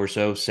 minutes ago or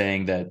so,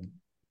 saying that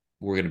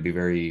we're going to be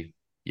very,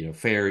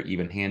 fair,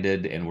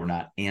 even-handed, and we're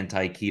not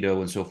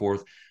anti-keto and so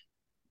forth.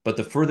 But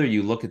the further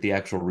you look at the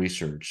actual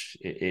research,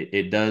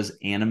 it does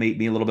animate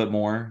me a little bit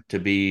more to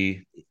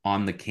be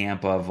on the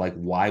camp of like,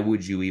 why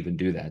would you even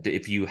do that?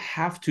 If you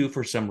have to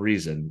for some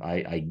reason,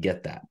 I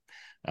get that.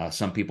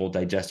 Some people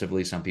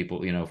digestively, some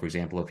people, for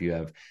example, if you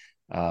have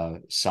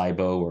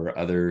SIBO or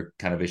other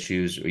kind of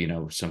issues,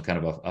 some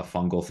kind of a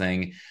fungal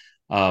thing.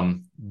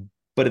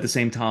 But at the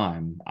same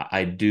time,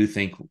 I do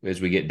think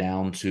as we get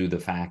down to the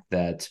fact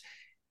that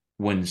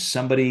when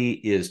somebody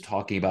is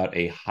talking about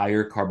a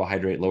higher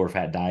carbohydrate, lower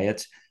fat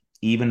diet,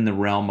 even in the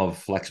realm of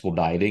flexible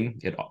dieting,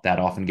 that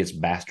often gets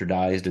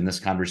bastardized in this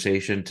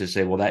conversation to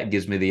say, well, that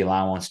gives me the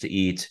allowance to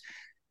eat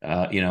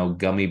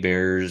gummy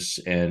bears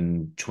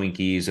and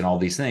Twinkies and all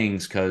these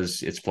things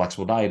because it's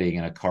flexible dieting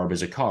and a carb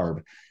is a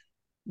carb.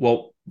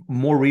 Well,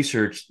 more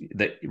research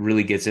that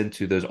really gets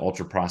into those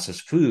ultra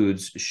processed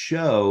foods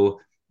show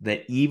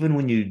that even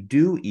when you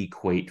do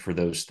equate for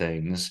those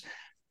things,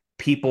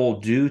 people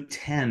do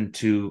tend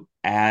to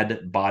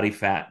add body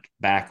fat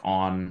back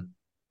on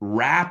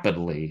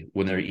rapidly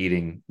when they're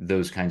eating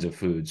those kinds of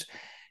foods,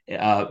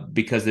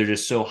 because they're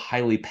just so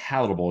highly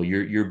palatable.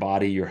 Your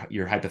body,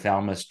 your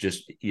hypothalamus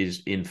just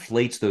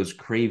inflates those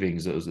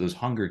cravings, those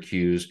hunger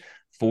cues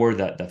for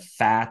the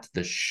fat,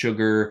 the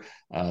sugar,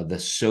 the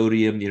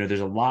sodium. There's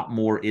a lot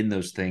more in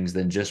those things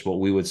than just what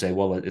we would say.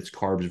 Well, it's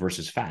carbs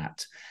versus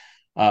fat.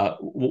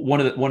 One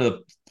of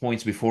the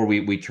points before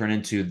we turn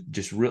into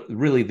just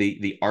really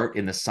the art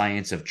and the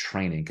science of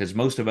training, because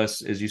most of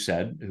us, as you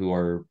said, who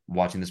are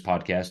watching this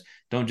podcast,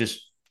 don't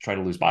just try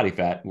to lose body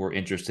fat. We're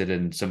interested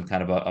in some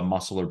kind of a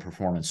muscle or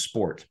performance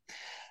sport.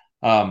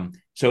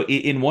 So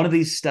in one of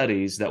these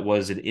studies that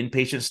was an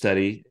inpatient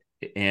study,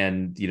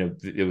 and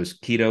it was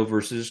keto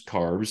versus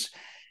carbs,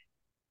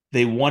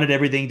 they wanted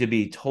everything to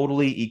be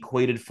totally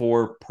equated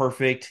for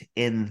perfect,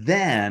 and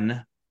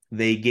then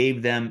they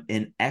gave them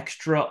an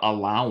extra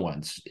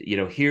allowance.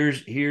 Here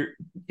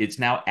it's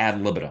now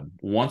ad libitum.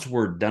 Once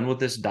we're done with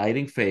this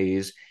dieting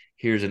phase,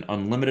 here's an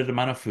unlimited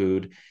amount of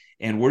food,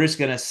 and we're just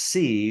going to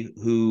see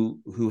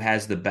who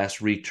has the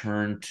best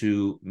return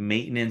to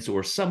maintenance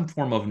or some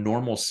form of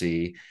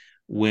normalcy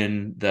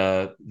when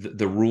the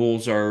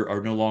rules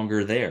are no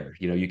longer there.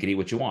 You can eat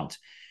what you want.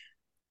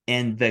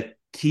 And the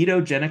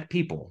ketogenic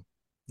people,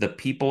 the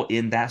people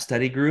in that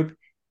study group,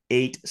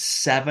 ate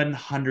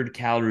 700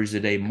 calories a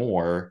day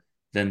more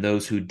than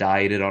those who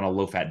dieted on a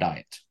low fat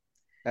diet.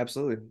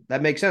 Absolutely.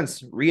 That makes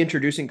sense.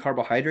 Reintroducing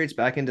carbohydrates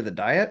back into the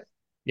diet.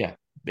 Yeah,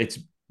 it's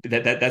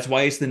that's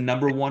why it's the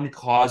number one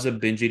cause of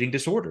binge eating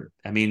disorder.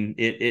 I mean,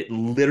 it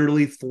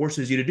literally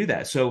forces you to do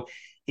that. So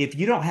if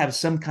you don't have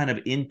some kind of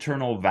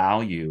internal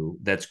value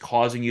that's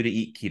causing you to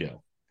eat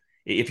keto,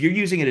 if you're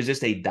using it as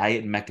just a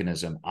diet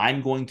mechanism,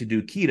 I'm going to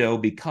do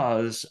keto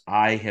because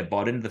I have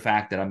bought into the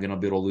fact that I'm going to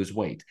be able to lose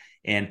weight.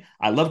 And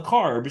I love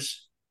carbs,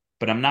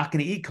 but I'm not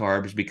going to eat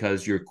carbs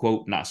because you're,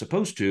 quote, not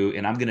supposed to,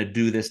 and I'm going to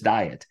do this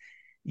diet.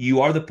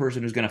 You are the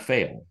person who's going to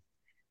fail.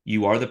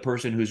 You are the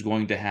person who's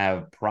going to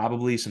have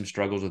probably some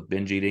struggles with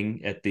binge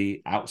eating at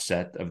the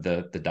outset of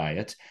the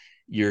diet.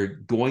 You're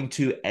going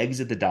to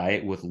exit the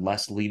diet with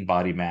less lean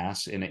body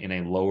mass in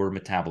a lower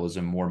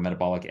metabolism, more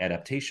metabolic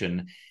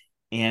adaptation.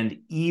 And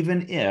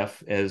even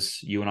if,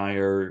 as you and I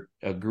are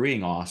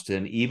agreeing,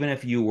 Austin, even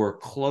if you were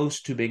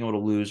close to being able to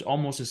lose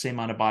almost the same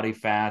amount of body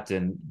fat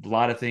and a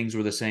lot of things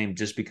were the same,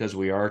 just because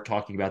we are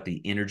talking about the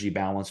energy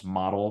balance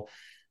model,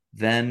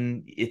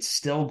 then it's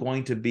still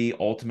going to be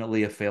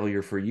ultimately a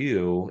failure for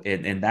you.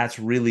 And that's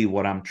really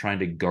what I'm trying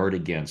to guard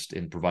against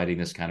in providing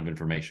this kind of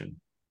information.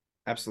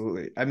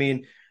 Absolutely. I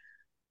mean,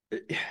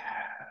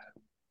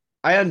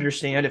 I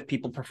understand if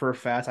people prefer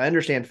fats. I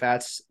understand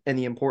fats and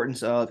the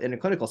importance of in a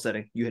clinical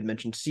setting. You had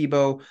mentioned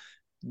SIBO.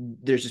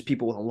 There's just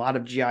people with a lot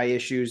of GI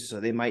issues, so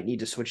they might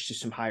need to switch to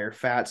some higher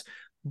fats.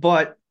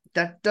 But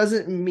that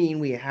doesn't mean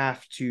we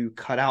have to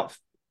cut out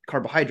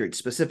carbohydrates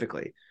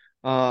specifically.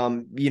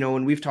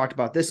 And we've talked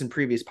about this in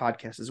previous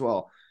podcasts as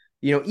well.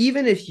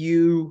 Even if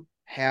you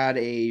had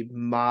a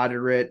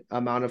moderate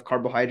amount of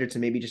carbohydrates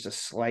and maybe just a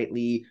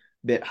slightly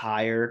bit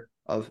higher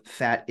of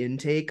fat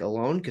intake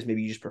alone, because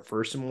maybe you just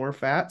prefer some more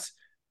fats,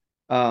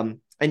 and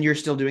you're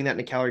still doing that in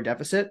a calorie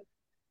deficit,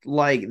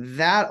 like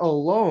that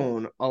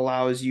alone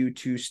allows you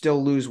to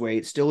still lose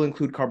weight, still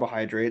include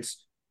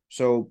carbohydrates.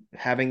 So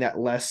having that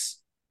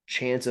less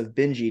chance of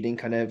binge eating,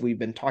 kind of we've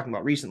been talking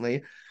about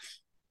recently,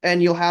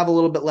 and you'll have a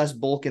little bit less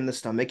bulk in the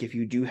stomach if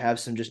you do have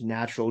some just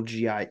natural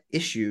GI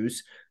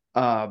issues.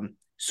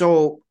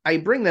 So I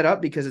bring that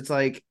up because it's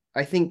like,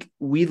 I think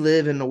we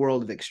live in a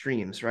world of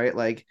extremes, right?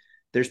 Like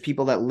there's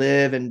people that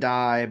live and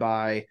die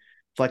by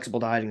flexible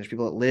dieting. There's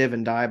people that live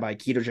and die by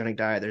ketogenic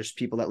diet. There's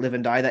people that live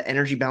and die that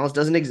energy balance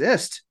doesn't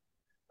exist.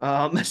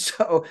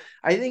 So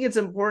I think it's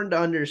important to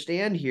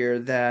understand here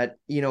that,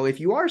 if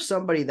you are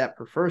somebody that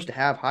prefers to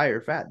have higher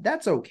fat,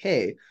 that's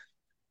okay.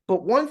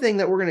 But one thing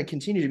that we're going to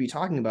continue to be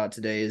talking about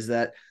today is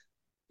that,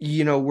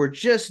 we're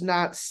just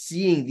not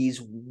seeing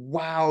these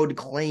wild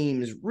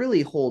claims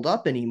really hold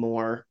up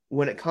anymore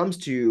when it comes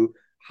to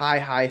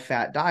high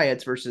fat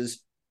diets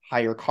versus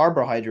higher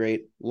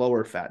carbohydrate,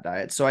 lower fat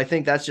diets. So I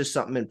think that's just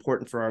something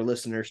important for our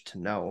listeners to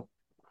know.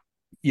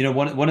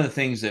 One of the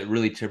things that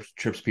really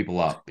trips people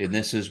up, and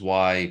this is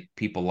why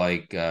people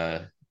like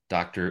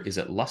Dr. Is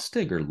it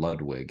Lustig or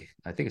Ludwig?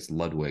 I think it's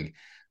Ludwig.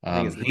 I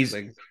think it's He's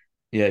Lustig.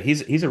 Yeah,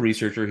 he's a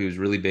researcher who's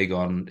really big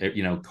on,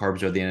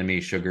 carbs are the enemy,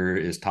 sugar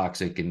is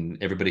toxic,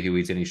 and everybody who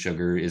eats any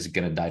sugar is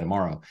going to die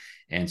tomorrow.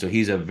 And so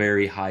he's a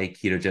very high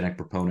ketogenic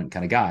proponent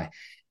kind of guy.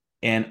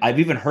 And I've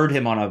even heard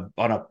him on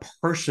a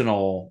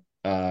personal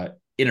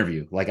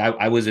interview. Like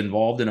I was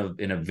involved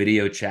in a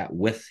video chat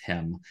with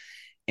him,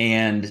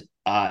 and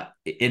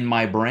in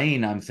my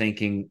brain, I'm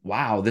thinking,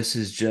 wow, this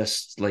is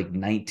just like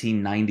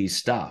 1990s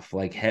stuff.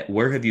 Like,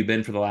 where have you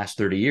been for the last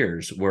 30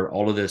 years where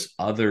all of this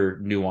other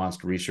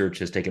nuanced research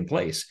has taken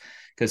place?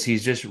 Because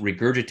he's just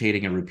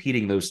regurgitating and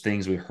repeating those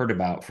things we heard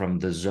about from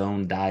the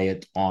zone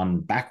diet on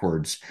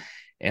backwards.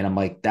 And I'm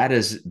like,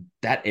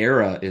 that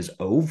era is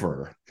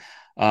over.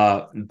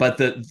 But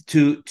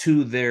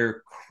to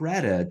their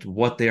credit,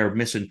 what they are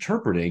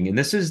misinterpreting, and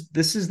this is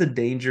the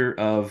danger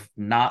of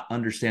not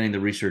understanding the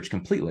research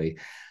completely.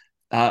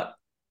 uh,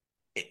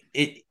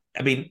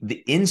 I mean,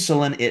 the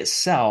insulin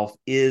itself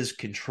is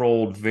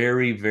controlled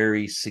very,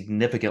 very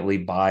significantly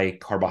by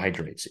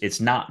carbohydrates. It's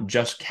not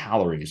just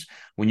calories.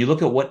 When you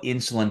look at what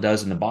insulin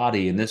does in the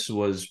body, and this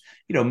was,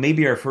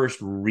 maybe our first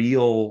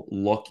real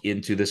look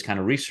into this kind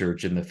of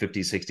research in the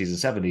 50s, 60s,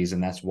 and 70s,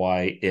 and that's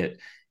why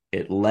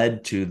it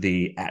led to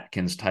the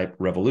Atkins type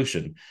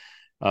revolution.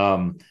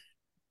 Um,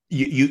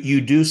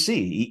 you do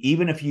see,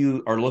 even if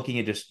you are looking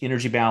at just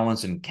energy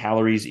balance and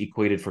calories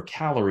equated for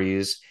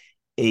calories,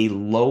 a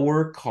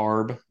lower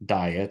carb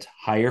diet,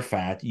 higher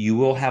fat, you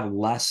will have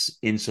less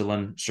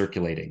insulin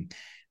circulating.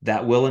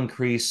 That will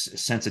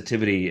increase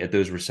sensitivity at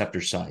those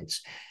receptor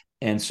sites.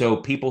 And so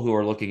people who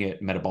are looking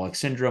at metabolic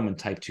syndrome and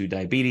type 2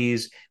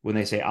 diabetes, when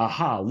they say,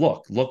 aha,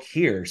 look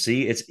here,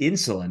 see, it's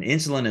insulin.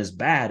 Insulin is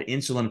bad.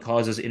 Insulin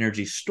causes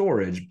energy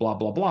storage, blah,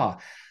 blah, blah.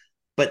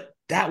 But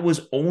that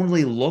was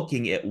only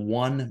looking at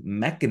one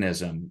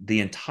mechanism the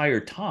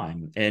entire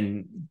time.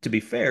 And to be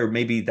fair,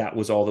 maybe that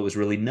was all that was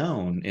really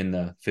known in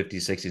the 50s,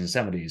 60s,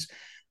 and 70s.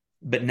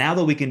 But now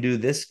that we can do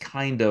this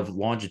kind of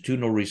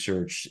longitudinal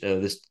research,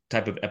 this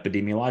type of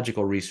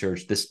epidemiological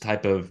research, this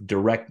type of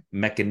direct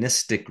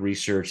mechanistic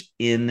research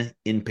in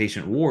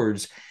inpatient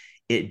wards,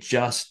 it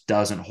just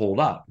doesn't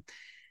hold up.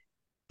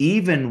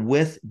 Even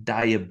with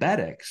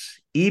diabetics,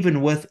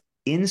 even with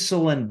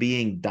insulin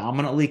being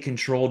dominantly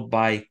controlled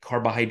by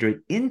carbohydrate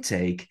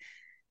intake,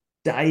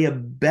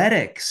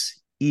 diabetics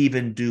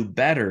even do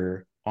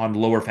better on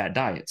lower fat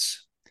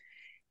diets.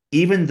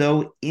 Even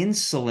though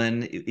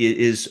insulin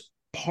is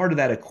part of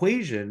that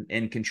equation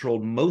and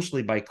controlled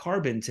mostly by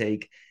carb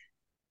intake,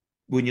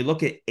 when you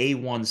look at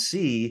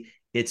A1C,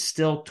 it's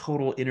still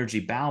total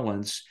energy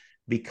balance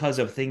because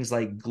of things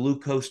like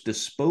glucose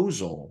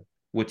disposal,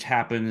 which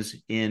happens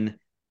in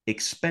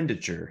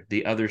expenditure,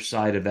 the other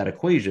side of that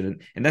equation.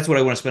 And that's what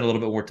I want to spend a little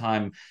bit more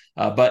time,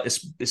 but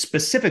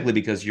specifically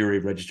because you're a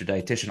registered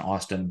dietitian,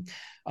 Austin.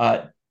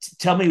 Uh,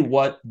 tell me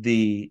what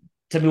the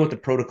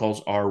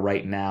protocols are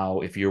right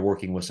now if you're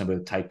working with somebody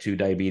with type 2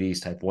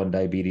 diabetes, type 1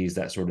 diabetes,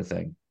 that sort of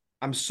thing.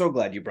 I'm so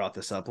glad you brought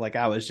this up. Like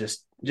I was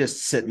just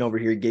sitting over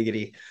here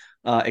giggity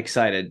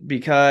excited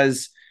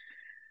because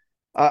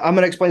I'm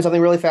going to explain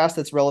something really fast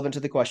that's relevant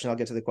to the question. I'll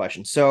get to the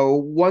question. So,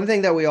 one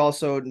thing that we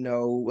also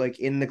know, like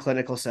in the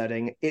clinical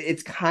setting,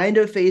 it's kind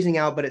of phasing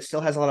out, but it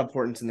still has a lot of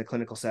importance in the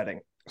clinical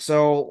setting.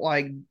 So,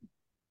 like,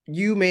 have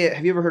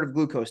you ever heard of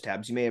glucose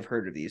tabs? You may have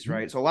heard of these,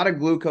 right? So, a lot of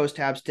glucose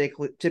tabs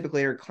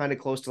typically are kind of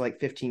close to like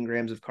 15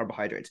 grams of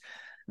carbohydrates.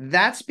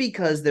 That's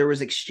because there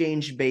was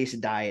exchange based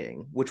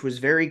dieting, which was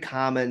very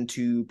common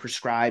to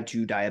prescribe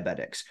to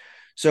diabetics.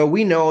 So,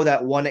 we know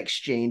that one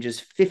exchange is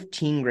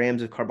 15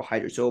 grams of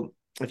carbohydrates. So,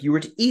 if you were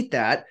to eat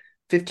that,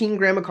 15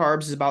 gram of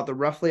carbs is about the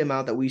roughly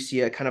amount that we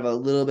see a kind of a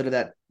little bit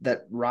of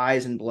that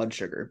rise in blood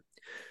sugar.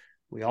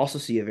 We also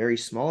see a very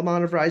small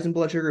amount of rise in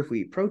blood sugar if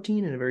we eat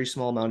protein and a very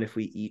small amount if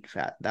we eat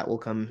fat. That will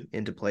come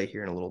into play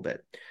here in a little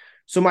bit.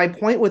 So my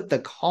point with the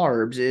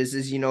carbs is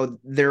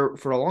they're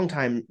for a long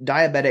time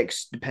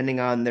diabetics, depending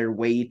on their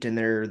weight and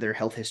their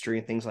health history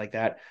and things like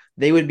that,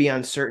 they would be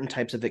on certain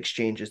types of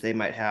exchanges. They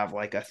might have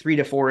like a 3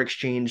 to 4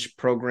 exchange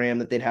program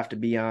that they'd have to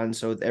be on.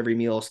 So every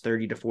meal is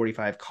 30 to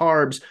 45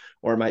 carbs,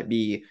 or it might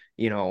be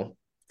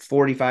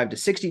 45 to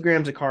 60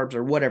 grams of carbs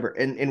or whatever.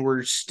 And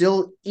we're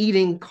still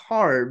eating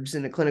carbs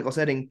in a clinical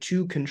setting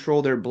to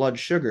control their blood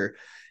sugar.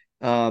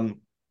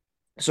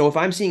 So if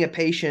I'm seeing a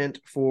patient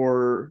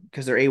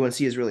because their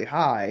A1C is really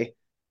high,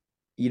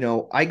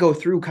 I go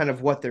through kind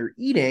of what they're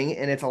eating,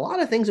 and it's a lot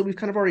of things that we've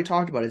kind of already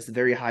talked about. It's the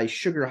very high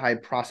sugar, high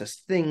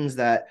processed things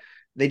that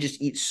they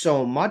just eat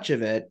so much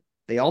of it.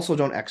 They also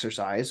don't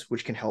exercise,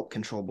 which can help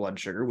control blood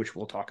sugar, which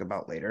we'll talk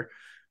about later.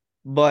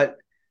 But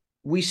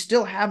we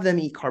still have them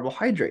eat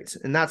carbohydrates,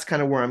 and that's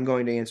kind of where I'm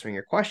going to answering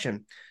your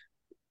question.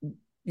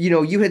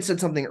 You had said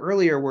something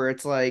earlier where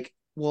it's like,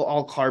 well,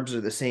 all carbs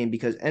are the same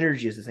because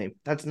energy is the same.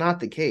 That's not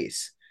the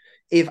case.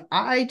 If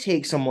I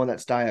take someone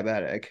that's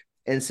diabetic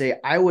and say,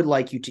 I would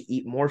like you to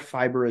eat more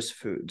fibrous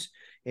foods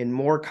and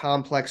more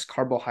complex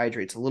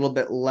carbohydrates, a little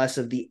bit less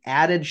of the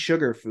added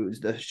sugar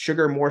foods, the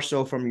sugar more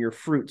so from your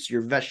fruits,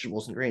 your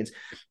vegetables, and grains,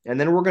 and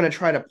then we're going to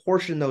try to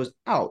portion those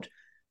out,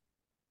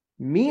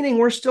 meaning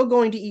we're still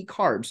going to eat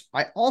carbs.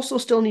 I also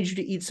still need you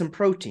to eat some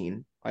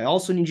protein. I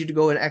also need you to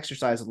go and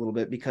exercise a little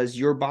bit because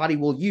your body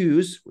will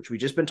use, which we've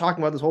just been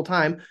talking about this whole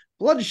time,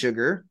 blood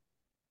sugar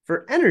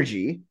for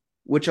energy,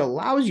 which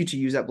allows you to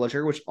use that blood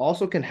sugar, which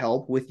also can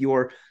help with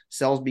your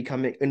cells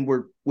becoming, and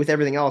with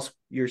everything else,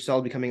 your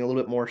cells becoming a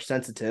little bit more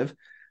sensitive.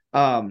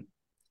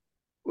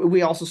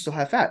 We also still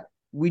have fat.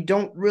 we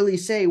don't really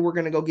say we're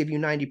going to go give you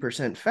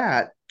 90%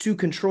 fat to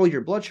control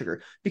your blood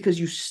sugar, because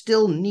you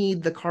still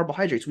need the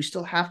carbohydrates. We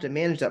still have to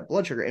manage that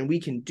blood sugar, and we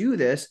can do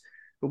this,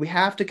 but we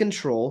have to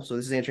control. So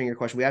this is answering your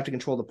question. We have to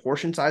control the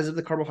portion size of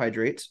the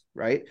carbohydrates,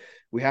 right?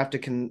 We have to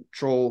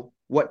control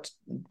what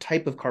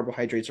type of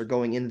carbohydrates are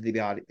going into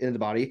the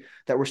body,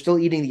 that we're still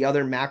eating the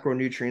other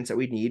macronutrients that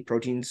we need,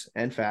 proteins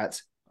and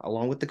fats,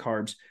 along with the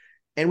carbs.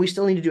 And we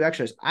still need to do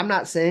exercise. I'm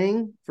not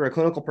saying for a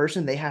clinical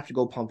person they have to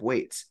go pump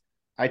weights.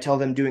 I tell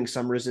them doing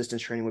some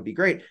resistance training would be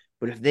great.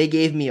 But if they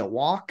gave me a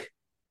walk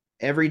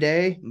every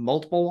day,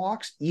 multiple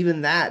walks,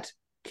 even that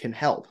can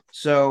help.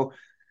 So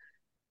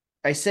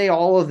I say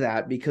all of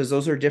that because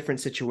those are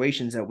different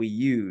situations that we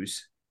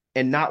use.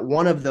 And not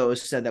one of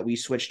those said that we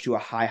switched to a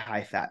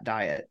high fat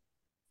diet.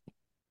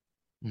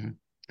 Mhm.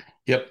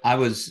 Yep.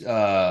 As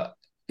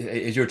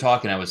you were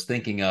talking, I was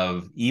thinking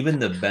of even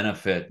the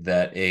benefit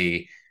that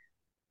a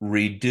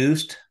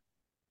reduced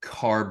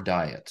carb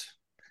diet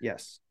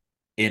Yes.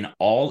 in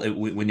all,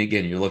 when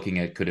again, you're looking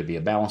at, could it be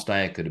a balanced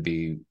diet? Could it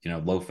be,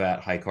 low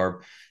fat, high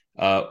carb?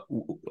 Uh,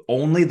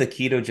 Only the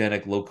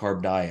ketogenic low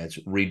carb diets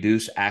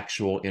reduce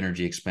actual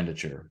energy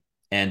expenditure.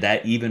 And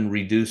that even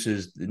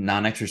reduces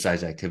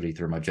non-exercise activity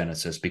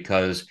thermogenesis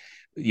because,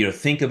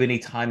 think of any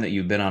time that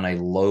you've been on a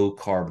low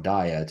carb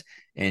diet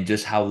and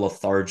just how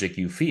lethargic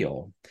you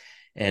feel.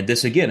 And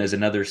this again is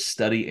another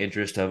study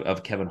interest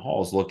of Kevin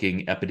Hall's,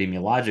 looking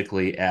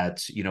epidemiologically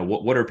at,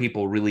 what are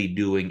people really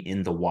doing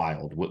in the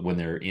wild when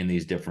they're in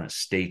these different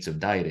states of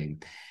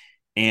dieting.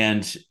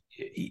 And,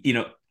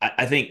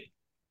 I think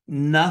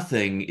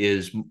nothing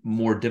is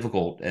more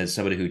difficult as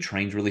somebody who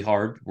trains really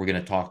hard. We're going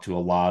to talk to a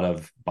lot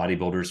of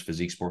bodybuilders,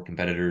 physique sport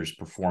competitors,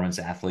 performance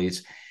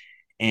athletes.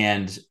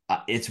 And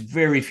it's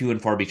very few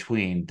and far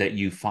between that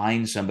you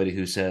find somebody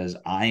who says,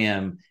 I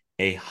am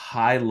a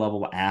high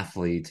level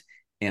athlete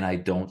and I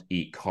don't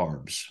eat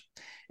carbs.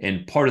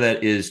 And part of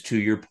that is, to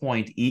your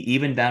point,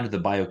 even down to the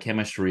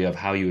biochemistry of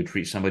how you would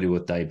treat somebody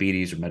with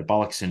diabetes or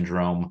metabolic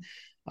syndrome.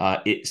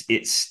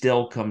 It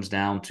still comes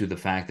down to the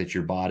fact that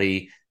your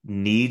body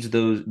needs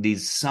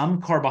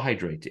some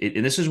carbohydrate.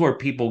 And this is where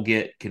people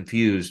get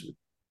confused,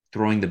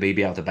 throwing the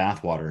baby out the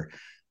bathwater.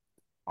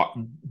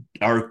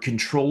 Are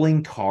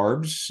controlling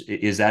carbs,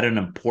 is that an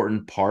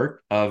important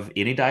part of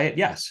any diet?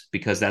 Yes,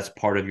 because that's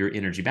part of your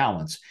energy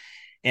balance.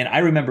 And I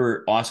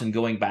remember, Austin,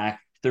 going back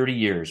 30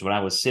 years when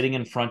I was sitting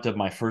in front of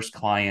my first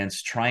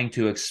clients trying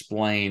to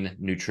explain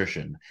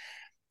nutrition.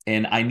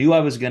 And I knew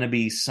I was going to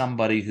be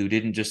somebody who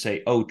didn't just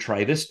say, oh,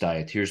 try this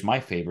diet. Here's my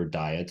favorite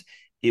diet.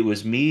 It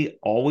was me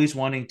always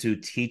wanting to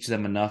teach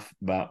them enough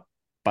about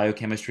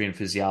biochemistry and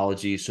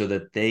physiology so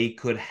that they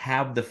could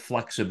have the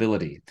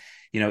flexibility.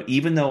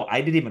 Even though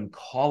I didn't even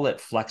call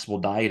it flexible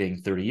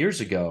dieting 30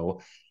 years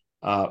ago,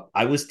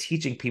 I was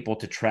teaching people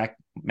to track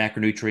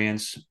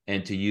macronutrients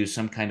and to use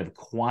some kind of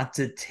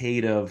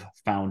quantitative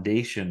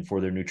foundation for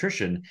their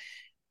nutrition.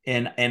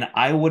 And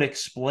I would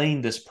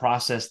explain this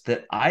process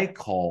that I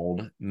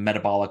called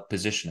metabolic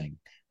positioning.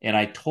 And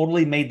I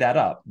totally made that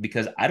up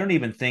because I don't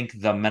even think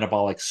the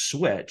metabolic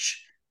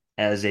switch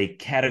as a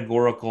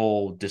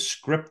categorical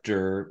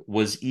descriptor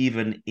was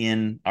even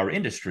in our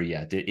industry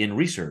yet, in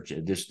research.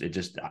 It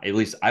just at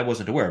least I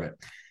wasn't aware of it.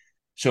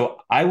 So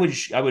I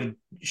would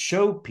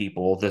show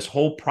people this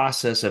whole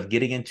process of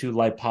getting into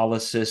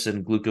lipolysis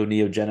and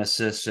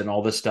gluconeogenesis and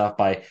all this stuff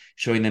by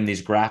showing them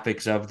these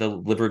graphics of the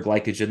liver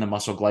glycogen, the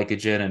muscle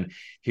glycogen, and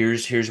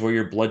here's where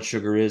your blood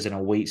sugar is in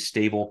a weight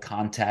stable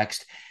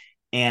context.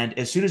 And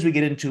as soon as we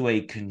get into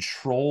a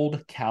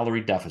controlled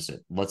calorie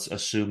deficit, let's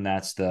assume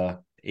that's the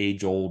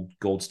age old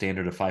gold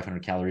standard of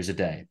 500 calories a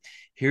day.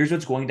 Here's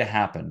what's going to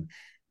happen.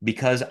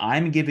 Because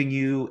I'm giving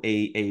you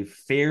a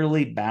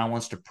fairly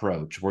balanced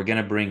approach, we're going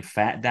to bring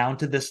fat down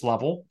to this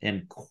level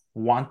and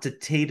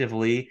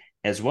quantitatively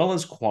as well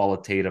as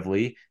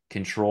qualitatively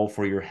control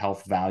for your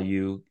health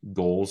value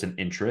goals and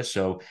interests.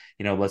 So,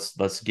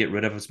 let's get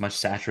rid of as much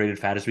saturated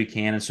fat as we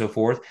can and so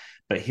forth.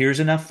 But here's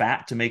enough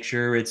fat to make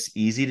sure it's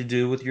easy to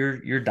do with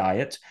your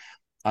diet.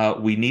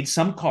 We need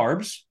some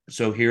carbs.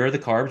 So here are the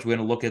carbs. We're going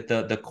to look at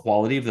the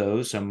quality of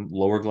those, some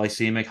lower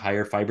glycemic,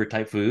 higher fiber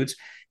type foods.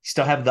 You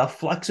still have the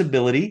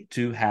flexibility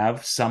to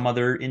have some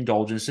other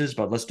indulgences,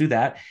 but let's do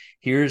that.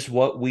 Here's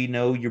what we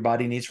know your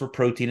body needs for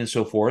protein and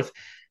so forth.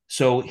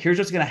 So here's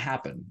what's going to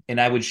happen. And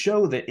I would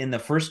show that in the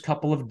first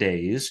couple of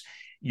days,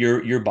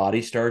 your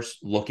body starts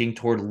looking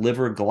toward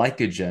liver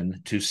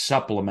glycogen to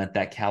supplement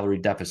that calorie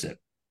deficit.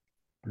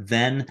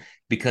 Then,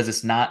 because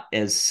it's not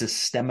as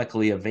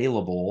systemically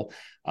available,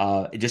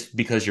 just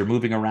because you're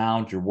moving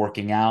around, you're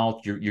working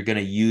out, you're going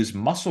to use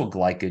muscle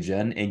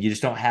glycogen, and you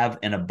just don't have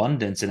an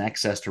abundance and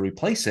excess to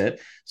replace it.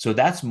 So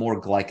that's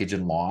more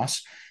glycogen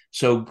loss.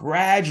 So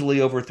gradually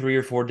over 3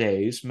 or 4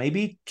 days,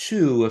 maybe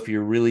two, if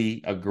you're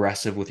really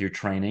aggressive with your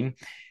training,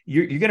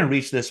 you're going to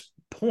reach this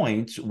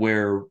point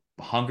where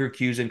hunger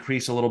cues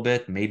increase a little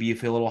bit. Maybe you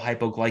feel a little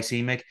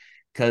hypoglycemic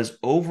because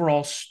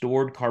overall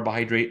stored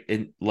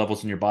carbohydrate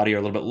levels in your body are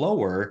a little bit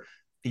lower.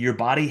 Your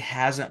body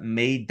hasn't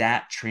made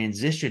that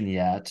transition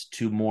yet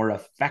to more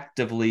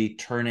effectively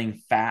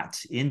turning fat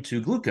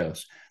into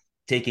glucose.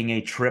 taking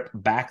a trip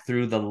back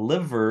through the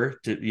liver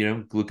to,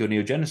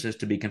 gluconeogenesis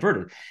to be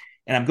converted.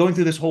 And I'm going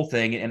through this whole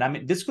thing,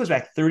 and this goes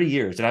back 30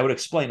 years. And I would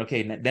explain,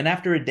 okay, then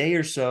after a day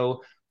or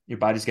so, your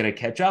body's going to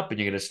catch up and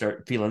you're going to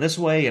start feeling this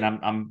way. And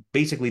I'm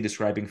basically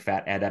describing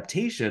fat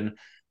adaptation,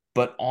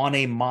 but on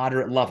a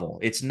moderate level.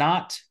 It's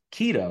not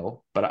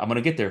keto, but I'm going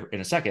to get there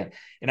in a second.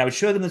 And I would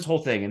show them this whole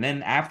thing. And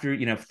then after,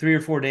 3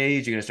 or 4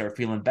 days, you're going to start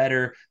feeling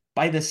better.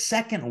 By the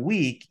second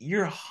week,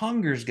 your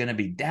hunger is going to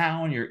be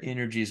down, your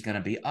energy is going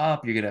to be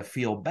up, you're going to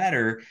feel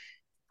better.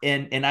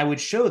 And I would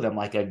show them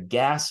like a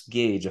gas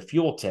gauge, a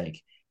fuel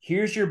tank.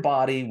 Here's your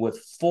body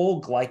with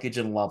full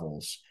glycogen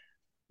levels.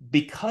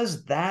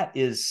 Because that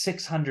is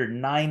 600,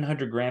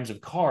 900 grams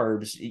of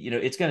carbs,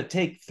 it's going to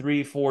take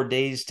 3, 4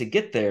 days to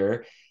get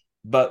there.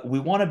 But we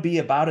want to be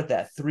about at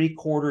that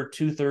 3/4,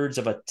 2/3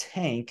 of a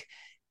tank,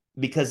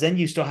 because then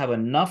you still have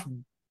enough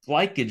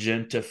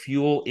glycogen to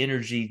fuel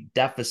energy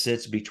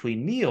deficits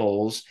between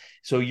meals.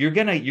 So you're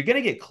gonna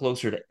get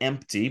closer to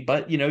empty,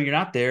 but you're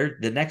not there.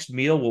 The next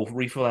meal will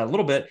refill that a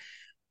little bit.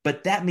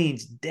 But that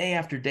means day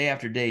after day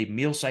after day,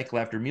 meal cycle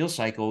after meal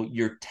cycle,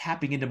 you're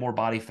tapping into more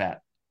body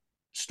fat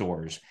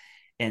stores.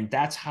 And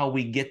that's how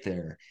we get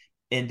there.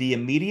 And the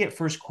immediate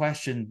first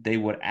question they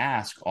would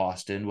ask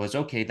Austin was,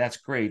 okay, that's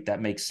great.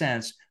 That makes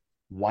sense.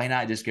 Why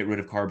not just get rid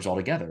of carbs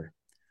altogether?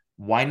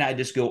 Why not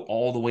just go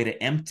all the way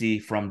to empty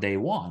from day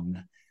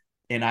one?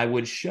 And I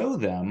would show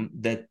them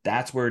that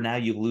that's where now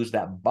you lose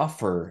that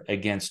buffer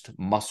against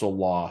muscle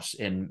loss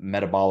and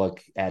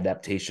metabolic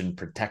adaptation,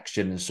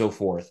 protection, and so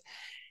forth.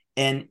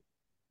 And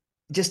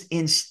just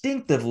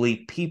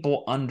instinctively,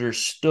 people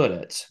understood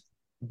it.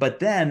 But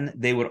then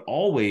they would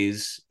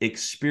always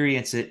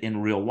experience it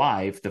in real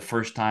life the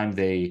first time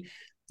they,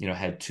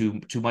 had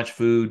too much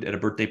food at a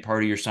birthday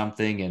party or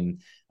something,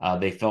 and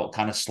they felt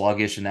kind of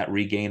sluggish in that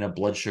regain of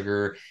blood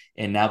sugar.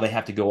 And now they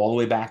have to go all the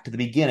way back to the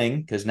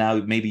beginning, because now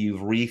maybe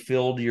you've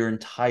refilled your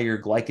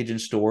entire glycogen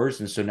stores.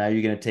 And so now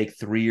you're going to take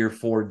 3 or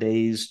 4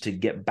 days to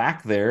get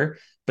back there.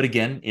 But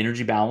again,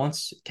 energy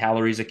balance,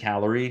 calories a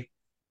calorie,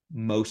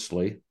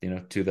 mostly,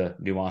 to the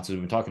nuances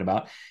we've been talking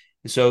about.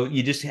 So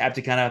you just have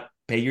to kind of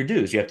pay your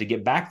dues. You have to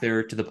get back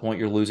there to the point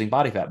you're losing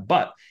body fat.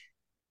 But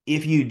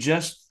if you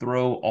just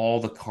throw all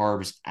the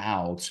carbs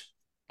out,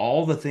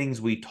 all the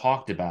things we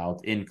talked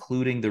about,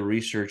 including the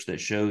research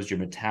that shows your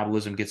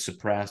metabolism gets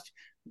suppressed,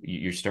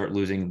 you start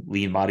losing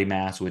lean body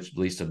mass, which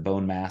leads to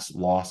bone mass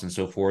loss and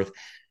so forth.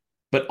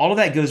 But all of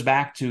that goes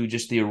back to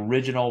just the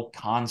original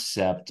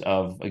concept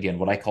of, again,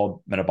 what I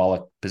call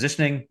metabolic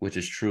positioning, which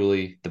is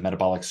truly the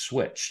metabolic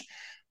switch.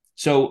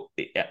 So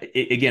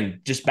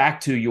again, just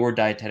back to your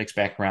dietetics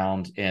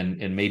background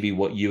and maybe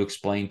what you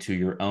explain to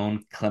your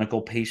own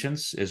clinical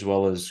patients as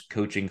well as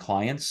coaching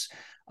clients,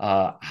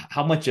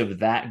 how much of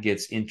that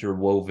gets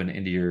interwoven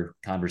into your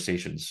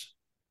conversations?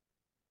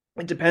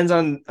 It depends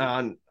on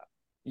kind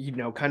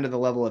of the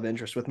level of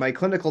interest. With my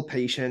clinical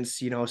patients,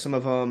 some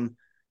of them,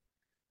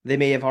 they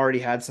may have already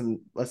had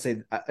some, let's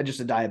say,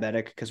 just a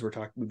diabetic, because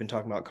we've been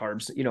talking about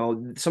carbs.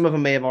 Some of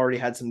them may have already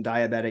had some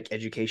diabetic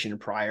education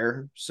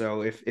prior.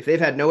 So if they've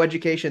had no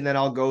education, then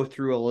I'll go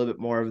through a little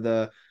bit more of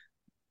the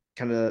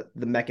kind of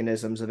the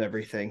mechanisms of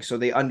everything, so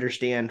they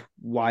understand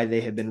why they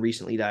have been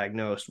recently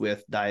diagnosed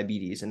with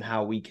diabetes and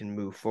how we can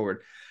move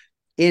forward.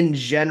 In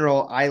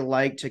general, I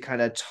like to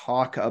kind of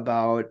talk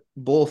about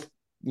both,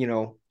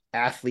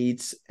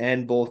 athletes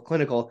and both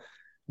clinical,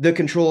 the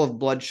control of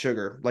blood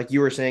sugar. Like you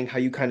were saying, how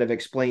you kind of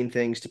explain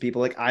things to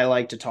people. Like I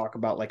like to talk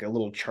about like a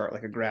little chart,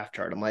 like a graph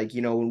chart. I'm like,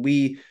 when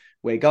we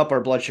wake up,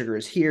 our blood sugar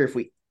is here. If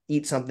we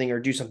eat something or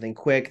do something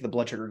quick, the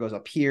blood sugar goes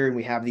up here, and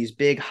we have these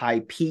big high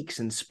peaks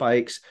and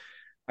spikes.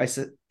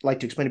 Like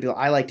to explain to people,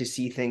 I like to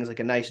see things like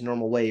a nice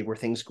normal wave where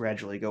things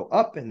gradually go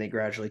up and they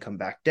gradually come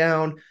back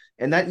down.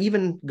 And that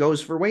even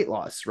goes for weight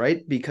loss,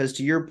 right? Because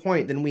to your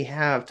point, then we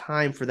have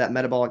time for that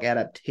metabolic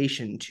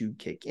adaptation to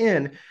kick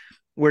in.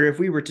 Where if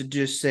we were to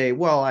just say,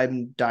 well,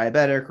 I'm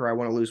diabetic or I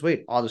want to lose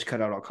weight, I'll just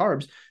cut out all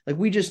carbs. Like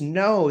we just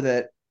know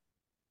that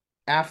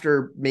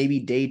after maybe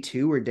day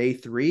 2 or day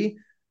 3,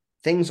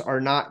 things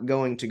are not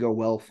going to go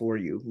well for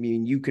you. I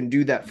mean, you can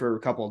do that for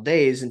a couple of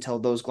days until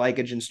those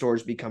glycogen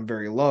stores become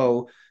very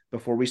low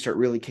before we start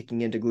really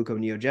kicking into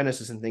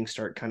gluconeogenesis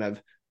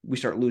and we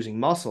start losing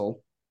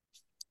muscle.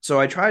 So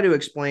I try to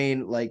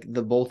explain like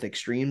the both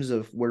extremes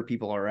of where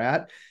people are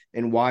at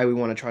and why we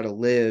want to try to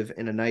live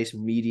in a nice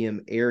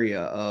medium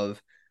area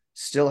of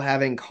still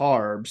having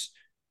carbs,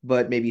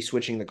 but maybe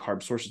switching the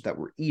carb sources that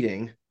we're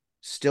eating,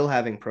 still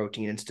having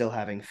protein and still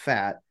having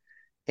fat,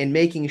 and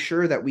making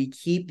sure that we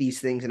keep these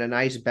things in a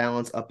nice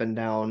balance up and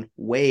down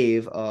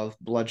wave of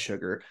blood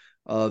sugar,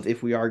 of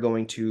if we are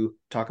going to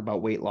talk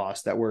about weight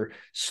loss, that we're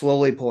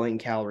slowly pulling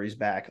calories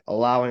back,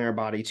 allowing our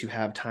body to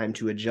have time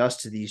to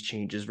adjust to these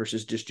changes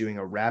versus just doing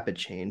a rapid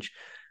change.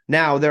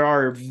 Now, there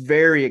are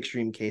very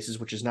extreme cases,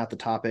 which is not the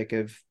topic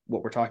of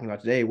what we're talking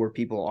about today, where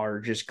people are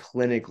just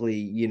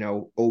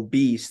clinically,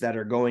 obese, that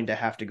are going to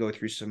have to go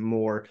through some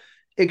more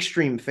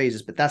extreme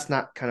phases, but that's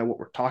not kind of what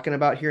we're talking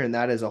about here. And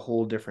that is a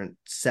whole different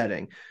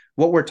setting.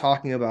 What we're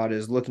talking about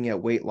is looking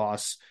at weight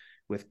loss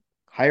with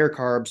higher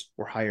carbs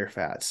or higher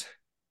fats.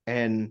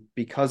 And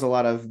because a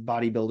lot of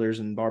bodybuilders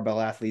and barbell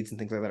athletes and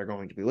things like that are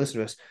going to be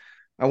listening to us,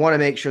 I want to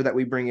make sure that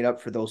we bring it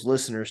up for those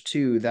listeners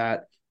too,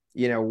 that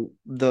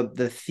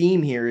the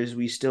theme here is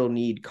we still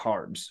need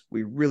carbs.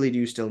 We really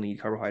do still need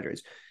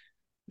carbohydrates,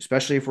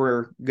 especially if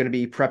we're going to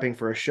be prepping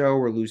for a show,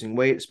 we're losing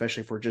weight,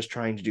 especially if we're just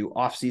trying to do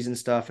off-season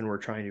stuff and we're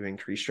trying to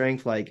increase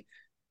strength. Like,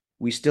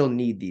 we still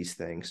need these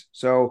things.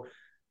 So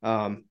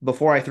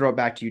before I throw it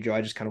back to you, Joe,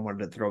 I just kind of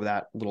wanted to throw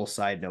that little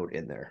side note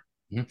in there.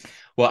 Mhm.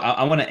 Well,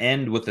 I want to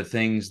end with the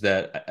things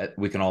that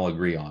we can all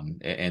agree on,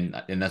 and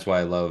that's why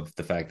I love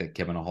the fact that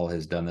Kevin Hall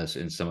has done this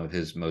in some of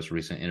his most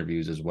recent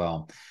interviews as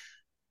well.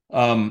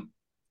 Um,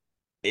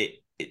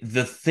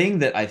 the thing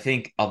that I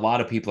think a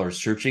lot of people are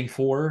searching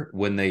for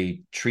when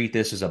they treat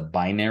this as a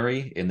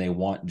binary and they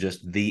want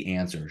just the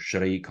answer,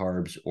 should I eat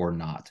carbs or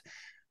not?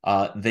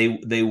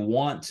 They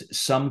want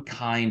some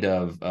kind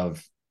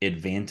of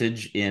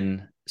advantage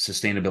in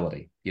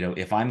sustainability.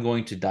 If I'm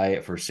going to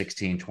diet for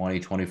 16, 20,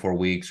 24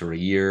 weeks or a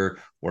year,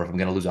 or if I'm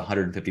going to lose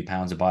 150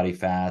 pounds of body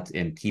fat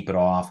and keep it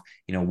off,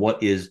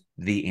 what is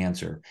the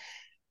answer?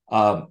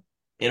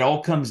 It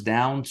all comes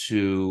down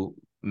to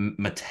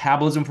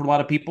metabolism for a lot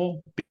of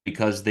people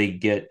because they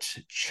get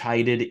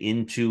chided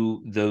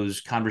into those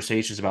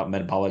conversations about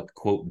metabolic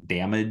quote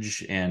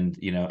damage and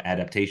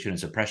adaptation and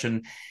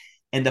suppression.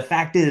 And the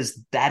fact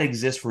is that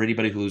exists for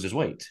anybody who loses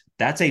weight.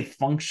 That's a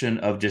function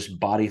of just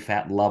body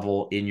fat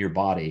level in your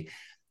body.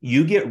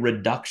 You get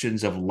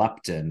reductions of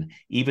leptin,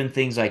 even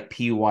things like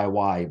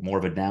PYY, more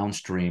of a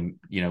downstream,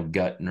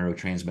 gut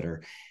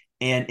neurotransmitter.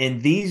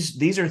 And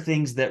these are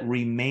things that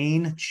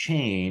remain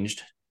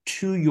changed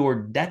to your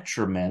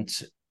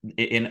detriment.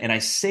 And I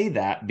say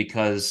that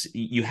because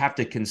you have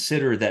to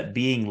consider that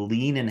being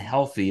lean and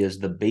healthy is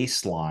the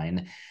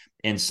baseline,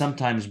 and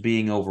sometimes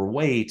being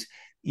overweight,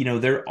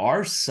 there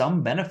are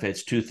some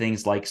benefits to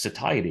things like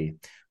satiety.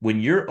 When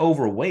you're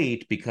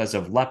overweight because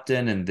of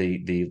leptin and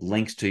the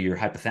links to your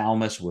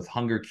hypothalamus with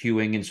hunger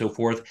cueing and so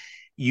forth,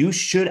 you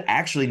should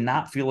actually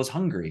not feel as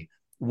hungry.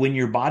 When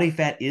your body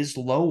fat is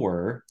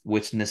lower,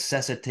 which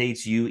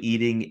necessitates you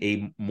eating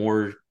a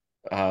more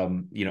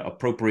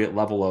appropriate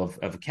level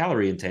of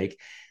calorie intake,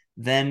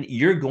 then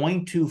you're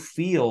going to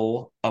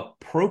feel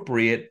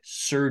appropriate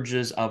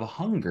surges of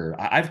hunger.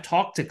 I've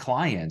talked to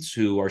clients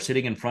who are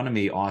sitting in front of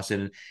me,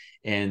 Austin,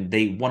 and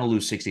they want to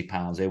lose 60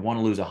 pounds. They want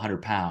to lose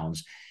 100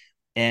 pounds.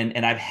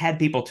 And I've had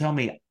people tell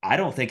me, I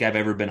don't think I've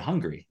ever been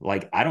hungry.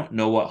 Like, I don't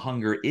know what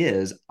hunger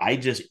is. I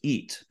just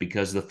eat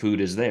because the food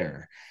is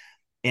there.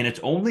 And it's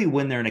only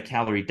when they're in a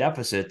calorie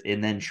deficit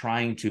and then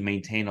trying to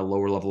maintain a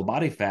lower level of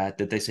body fat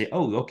that they say,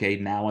 oh, okay,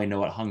 now I know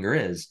what hunger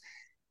is.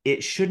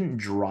 It shouldn't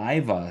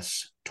drive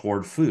us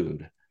toward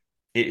food.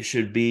 It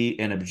should be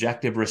an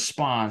objective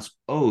response.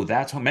 Oh,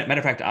 that's matter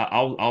of fact,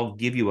 I'll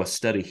give you a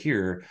study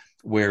here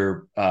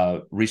where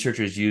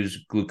researchers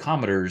use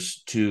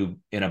glucometers to,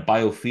 in a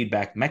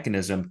biofeedback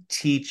mechanism,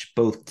 teach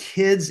both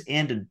kids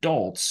and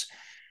adults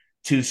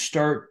to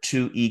start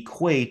to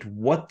equate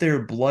what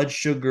their blood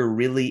sugar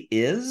really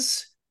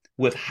is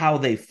with how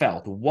they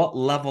felt, what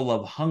level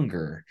of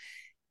hunger.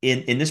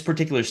 In this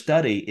particular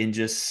study, in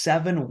just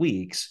 7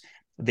 weeks,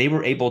 they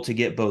were able to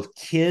get both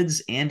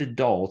kids and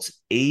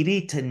adults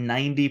 80 to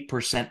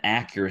 90%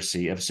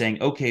 accuracy of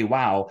saying, okay,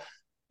 wow,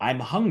 I'm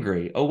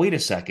hungry. Oh, wait a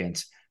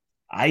second.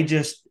 I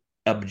just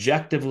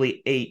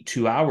objectively ate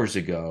 2 hours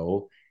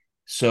ago.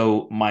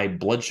 So my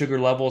blood sugar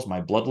levels,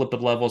 my blood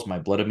lipid levels, my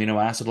blood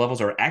amino acid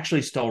levels are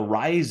actually still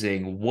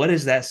rising. What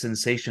is that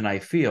sensation I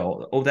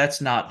feel? Oh,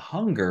 that's not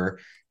hunger.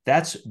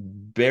 That's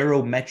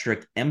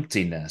barometric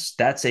emptiness.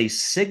 That's a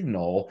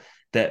signal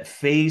that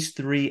phase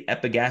 3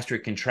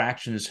 epigastric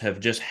contractions have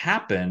just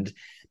happened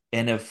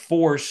and have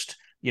forced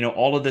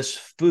all of this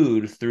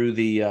food through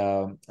the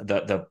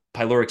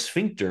pyloric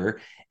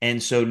sphincter.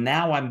 And so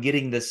now I'm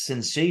getting this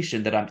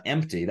sensation that I'm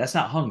empty. That's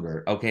not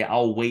hunger. Okay,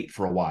 I'll wait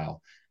for a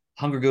while.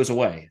 Hunger goes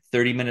away.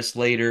 30 minutes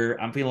later,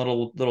 I'm feeling a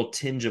little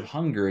tinge of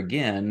hunger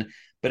again,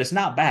 but it's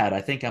not bad.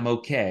 I think I'm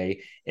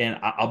okay. And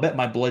I'll bet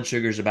my blood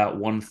sugar is about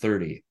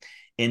 130.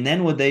 And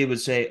then when they would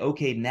say,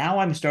 okay, now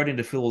I'm starting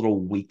to feel a little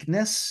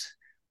weakness,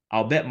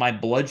 I'll bet my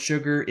blood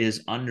sugar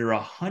is under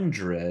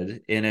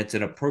 100 and it's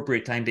an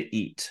appropriate time to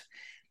eat.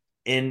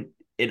 In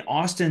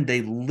Austin,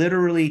 they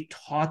literally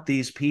taught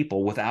these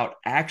people without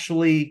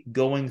actually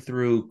going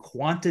through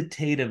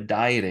quantitative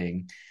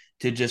dieting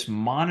to just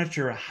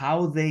monitor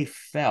how they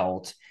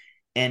felt.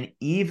 And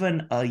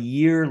even a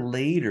year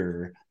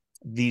later,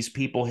 these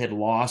people had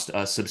lost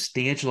a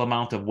substantial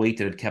amount of weight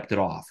that had kept it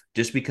off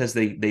just because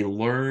they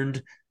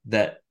learned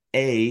that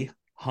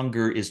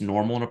hunger is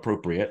normal and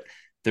appropriate.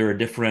 There are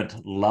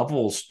different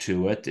levels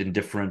to it and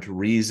different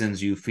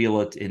reasons you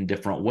feel it in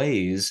different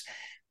ways.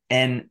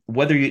 And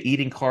whether you're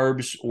eating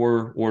carbs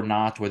or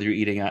not, whether you're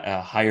eating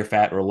a higher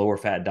fat or a lower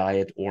fat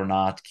diet or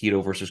not,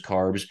 keto versus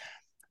carbs,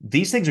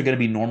 these things are going to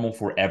be normal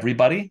for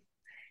everybody.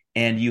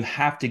 And you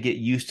have to get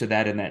used to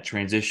that in that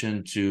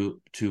transition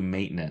to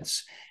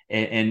maintenance.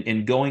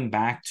 And going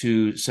back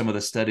to some of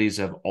the studies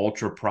of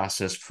ultra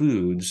processed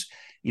foods,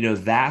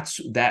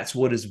 That's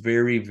what is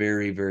very,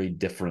 very, very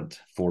different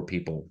for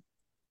people.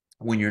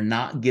 When you're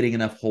not getting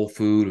enough whole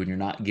food, when you're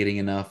not getting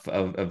enough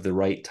of the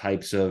right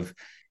types of,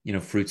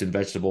 fruits and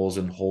vegetables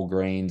and whole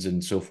grains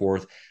and so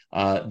forth,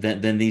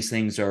 then these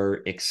things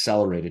are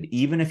accelerated.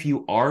 Even if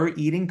you are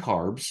eating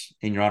carbs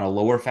and you're on a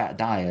lower fat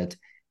diet,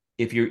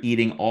 if you're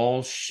eating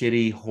all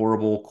shitty,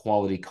 horrible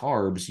quality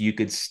carbs, you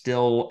could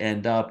still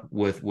end up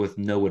with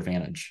no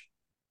advantage.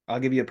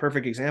 I'll give you a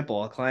perfect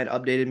example. A client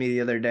updated me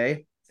the other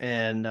day,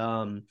 and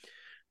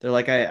they're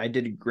like, I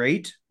did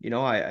great.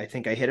 I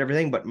think I hit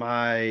everything, but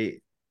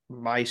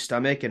my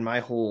stomach and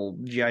my whole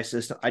GI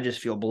system, I just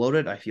feel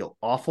bloated. I feel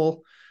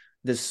awful.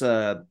 This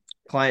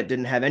client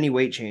didn't have any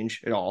weight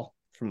change at all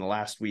from the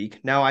last week.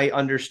 Now I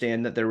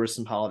understand that there was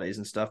some holidays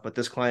and stuff, but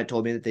this client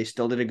told me that they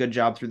still did a good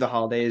job through the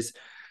holidays.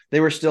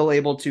 They were still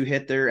able to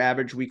hit their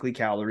average weekly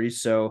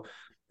calories. So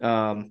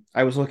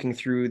I was looking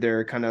through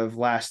their kind of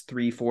last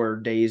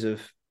 3-4 days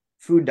of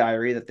food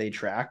diary that they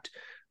tracked.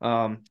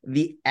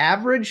 The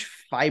average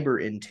fiber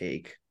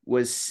intake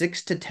was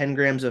 6 to 10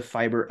 grams of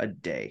fiber a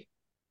day.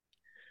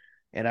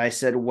 And I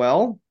said,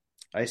 well,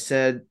 I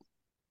said,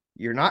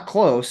 you're not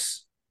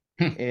close.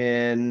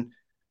 And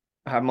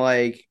I'm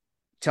like,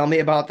 tell me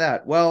about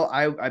that. Well,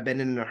 I've been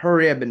in a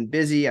hurry. I've been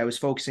busy. I was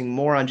focusing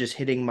more on just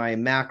hitting my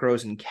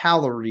macros and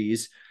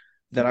calories,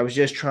 that I was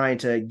just trying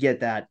to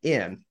get that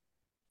in. I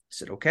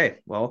said, okay,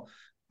 well,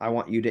 I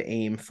want you to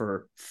aim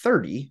for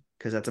 30,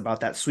 because that's about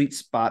that sweet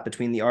spot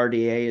between the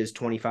RDA is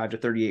 25 to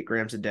 38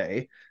 grams a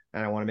day.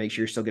 And I want to make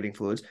sure you're still getting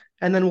fluids.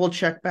 And then we'll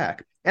check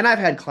back. And I've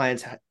had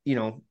clients,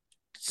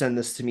 send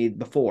this to me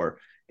before.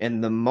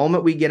 And the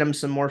moment we get them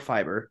some more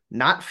fiber,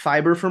 not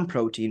fiber from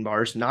protein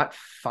bars, not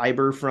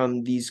fiber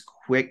from these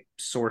quick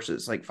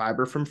sources, like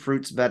fiber from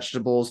fruits,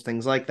 vegetables,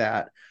 things like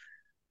that,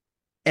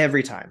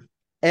 every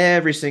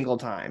single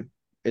time,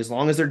 as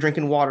long as they're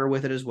drinking water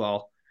with it as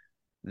well,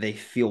 they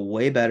feel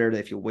way better.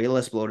 They feel way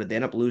less bloated. They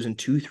end up losing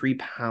 2-3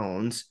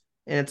 pounds.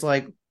 And it's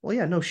like, well,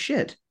 yeah, no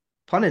shit.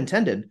 Pun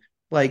intended.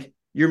 Like,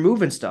 you're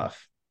moving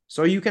stuff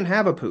so you can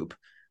have a poop.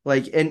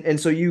 Like, and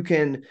so you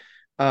can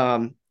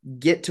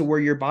get to where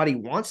your body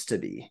wants to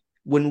be.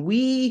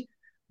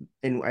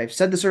 And I've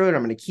said this earlier,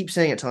 I'm going to keep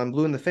saying it till I'm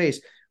blue in the face.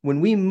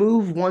 When we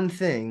move one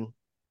thing,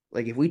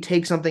 like if we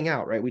take something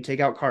out, right? We take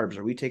out carbs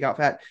or we take out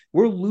fat,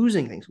 we're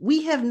losing things.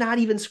 We have not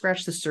even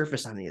scratched the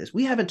surface on any of this.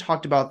 We haven't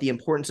talked about the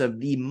importance of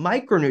the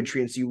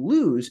micronutrients you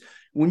lose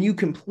when you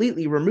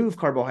completely remove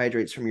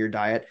carbohydrates from your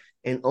diet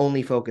and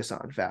only focus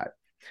on fat.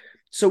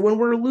 So when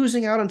we're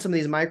losing out on some of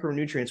these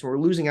micronutrients, when we're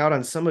losing out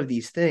on some of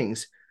these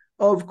things,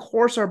 of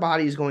course our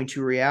body is going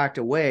to react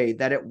a way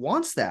that it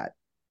wants that,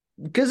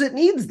 because it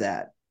needs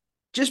that.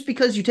 Just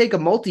because you take a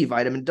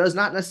multivitamin does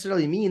not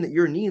necessarily mean that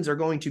your needs are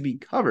going to be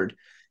covered.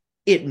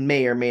 It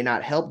may or may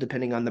not help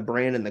depending on the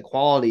brand and the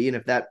quality, and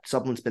if that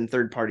supplement's been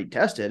third-party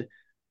tested,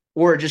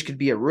 or it just could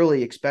be a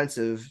really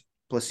expensive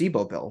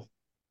placebo pill.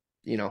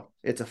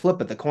 It's a flip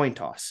of the coin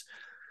toss.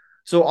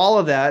 So all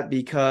of that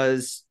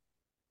because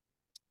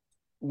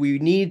we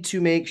need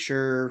to make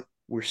sure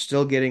we're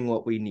still getting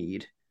what we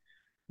need.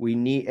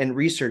 And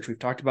research, we've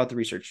talked about the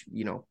research,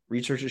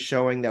 research is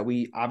showing that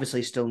we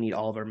obviously still need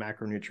all of our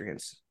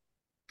macronutrients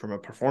from a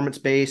performance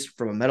base,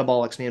 from a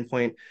metabolic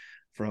standpoint,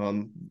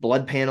 from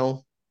blood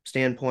panel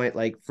standpoint,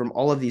 like from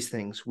all of these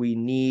things, we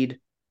need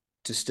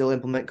to still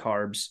implement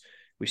carbs.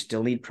 We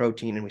still need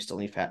protein and we still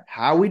need fat.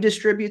 How we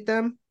distribute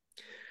them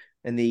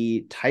and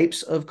the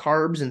types of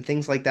carbs and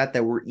things like that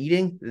we're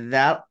eating,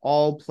 that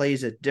all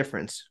plays a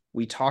difference.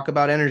 We talk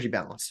about energy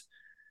balance.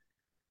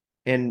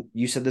 And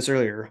you said this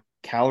earlier,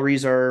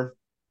 calories are,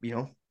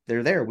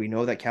 they're there. We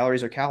know that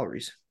calories are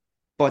calories,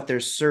 but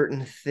there's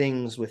certain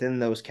things within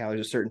those calories,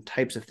 there's certain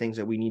types of things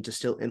that we need to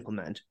still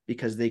implement,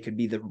 because they could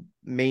be the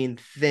main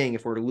thing,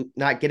 if we're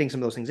not getting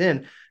some of those things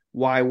in,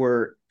 why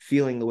we're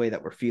feeling the way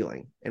that we're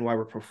feeling and why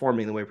we're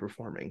performing the way we're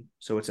performing.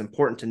 So it's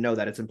important to know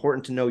that. It's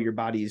important to know your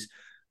body's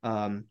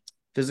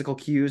physical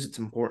cues. It's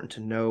important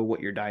to know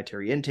what your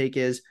dietary intake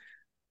is.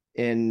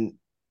 And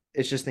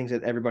it's just things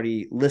that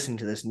everybody listening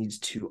to this needs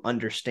to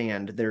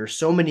understand. There are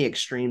so many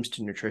extremes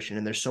to nutrition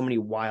and there's so many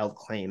wild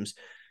claims.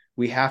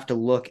 We have to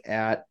look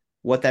at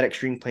what that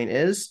extreme claim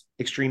is.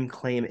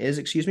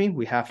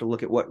 We have to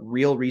look at what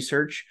real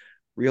research,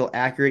 real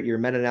accurate, your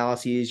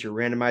meta-analyses, your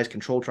randomized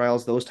control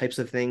trials, those types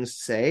of things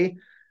say,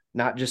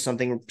 not just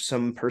something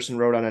some person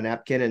wrote on a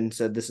napkin and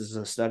said, this is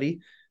a study.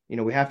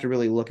 We have to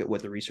really look at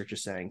what the research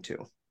is saying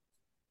too.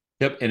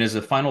 Yep. And as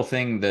a final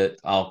thing that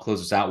I'll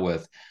close this out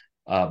with,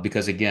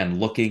 because again,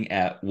 looking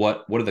at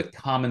what are the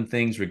common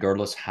things,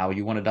 regardless how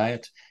you want to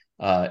diet,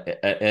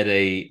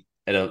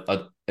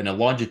 in a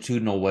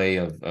longitudinal way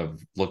of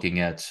looking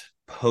at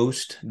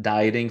post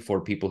dieting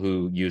for people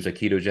who use a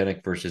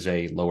ketogenic versus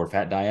a lower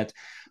fat diet,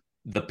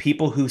 the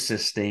people who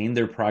sustain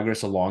their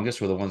progress the longest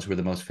were the ones who are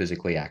the most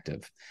physically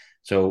active.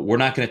 So we're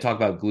not going to talk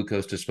about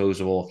glucose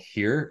disposal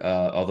here,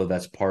 although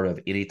that's part of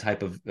any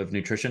type of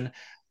nutrition.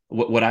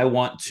 What I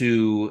want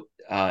to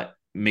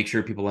make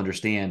sure people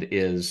understand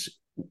is,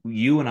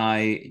 you and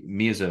I,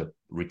 me as a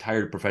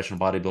retired professional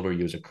bodybuilder,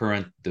 you as a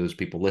current, those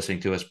people listening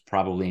to us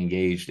probably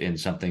engaged in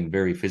something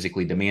very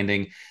physically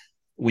demanding.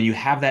 When you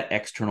have that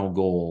external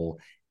goal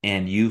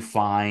and you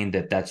find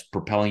that that's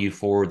propelling you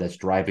forward, that's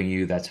driving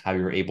you, that's how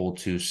you're able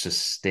to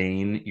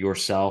sustain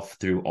yourself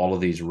through all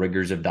of these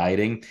rigors of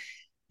dieting,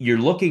 you're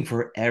looking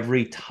for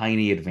every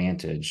tiny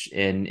advantage,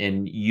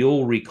 and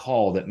you'll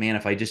recall that, man,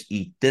 if I just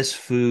eat this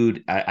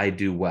food, I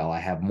do well, I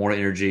have more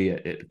energy,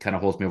 it kind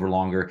of holds me over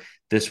longer.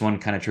 This one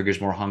kind of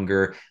triggers more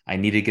hunger, I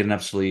need to get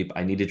enough sleep,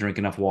 I need to drink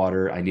enough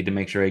water, I need to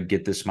make sure I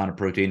get this amount of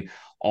protein.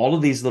 All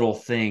of these little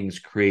things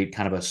create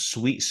kind of a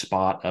sweet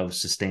spot of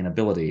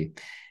sustainability,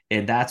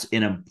 and that's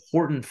an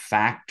important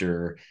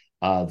factor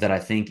that I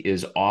think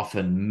is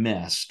often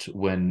missed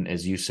when,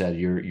 as you said,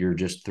 you're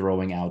just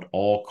throwing out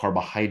all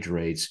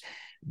carbohydrates.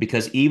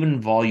 Because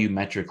even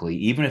volumetrically,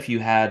 even if you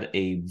had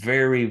a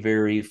very,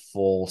 very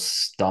full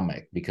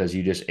stomach because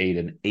you just ate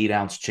an 8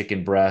 ounce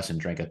chicken breast and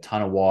drank a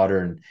ton of water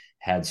and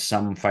had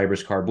some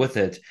fibrous carb with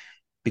it,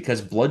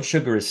 because blood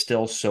sugar is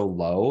still so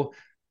low,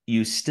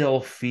 you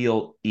still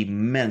feel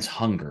immense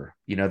hunger.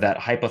 You know, that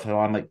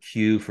hypothalamic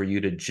cue for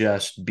you to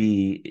just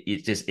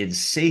be just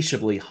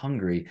insatiably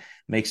hungry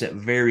makes it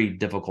very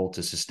difficult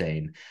to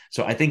sustain.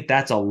 So I think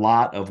that's a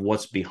lot of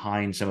what's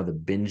behind some of the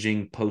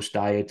binging post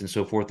diet and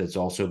so forth that's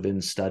also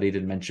been studied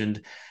and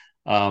mentioned.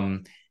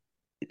 Um,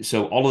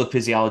 so all of the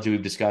physiology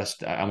we've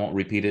discussed, I won't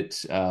repeat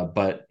it,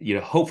 but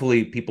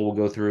hopefully people will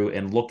go through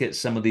and look at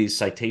some of these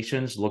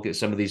citations, look at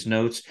some of these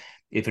notes.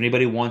 If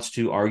anybody wants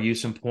to argue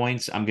some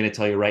points, I'm going to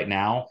tell you right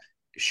now,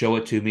 show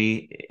it to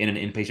me in an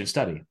inpatient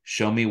study.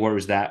 Show me where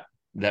is that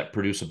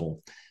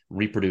producible,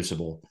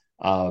 reproducible.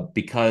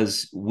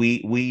 Because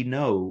we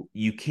know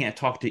you can't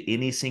talk to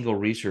any single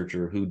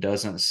researcher who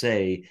doesn't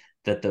say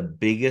that the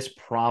biggest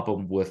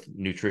problem with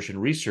nutrition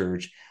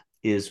research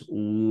is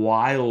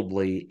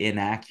wildly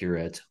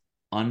inaccurate,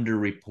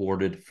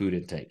 underreported food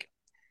intake.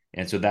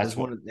 And so that's That's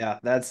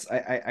what that's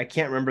I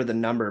can't remember the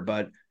number,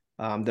 but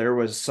there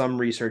was some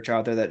research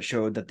out there that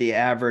showed that the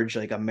average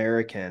like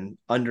American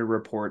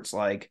underreports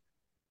like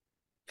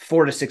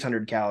 400 to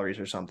 600 calories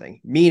or something, yeah,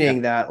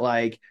 meaning that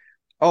like,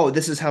 oh,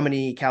 this is how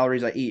many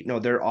calories I eat. No,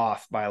 they're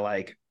off by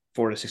like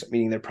 4 to 6,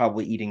 meaning they're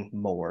probably eating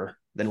more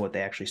than what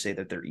they actually say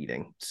that they're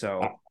eating.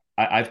 So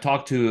I've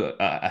talked to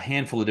a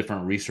handful of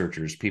different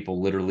researchers,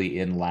 people literally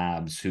in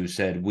labs, who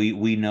said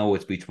we know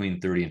it's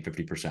between 30 and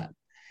 50%.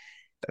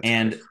 that's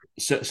crazy.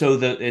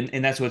 And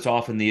and that's what's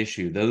often the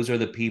issue. Those are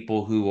the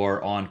people who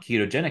are on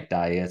ketogenic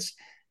diets.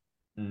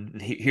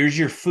 Here's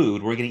your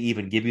food. We're going to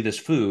even give you this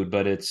food,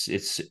 but it's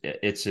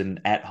an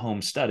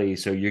at-home study,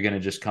 so you're going to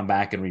just come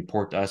back and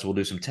report to us. We'll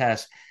do some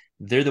tests.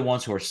 They're the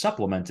ones who are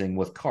supplementing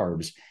with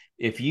carbs.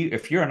 If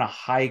you're on a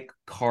high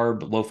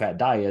carb, low fat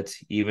diet,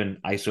 even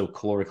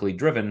isocalorically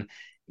driven,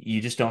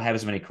 you just don't have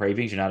as many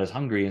cravings. You're not as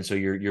hungry, and so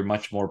you're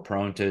much more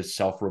prone to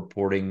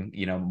self-reporting,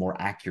 more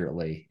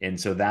accurately. And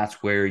so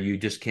that's where you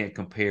just can't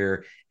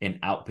compare an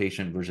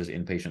outpatient versus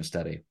inpatient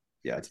study.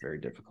 Yeah, it's very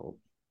difficult.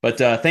 But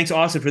thanks,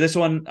 Austin, for this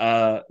one.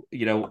 I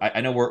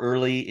know we're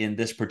early in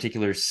this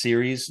particular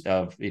series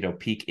of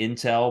peak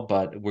intel,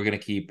 but we're going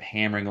to keep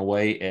hammering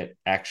away at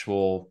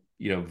actual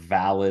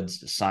valid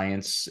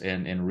science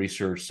and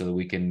research so that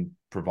we can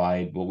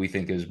provide what we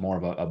think is more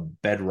of a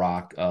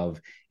bedrock of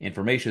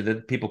information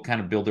that people kind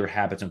of build their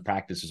habits and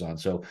practices on.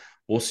 So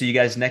we'll see you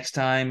guys next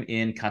time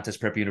in Contest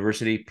Prep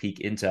University Peak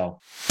Intel.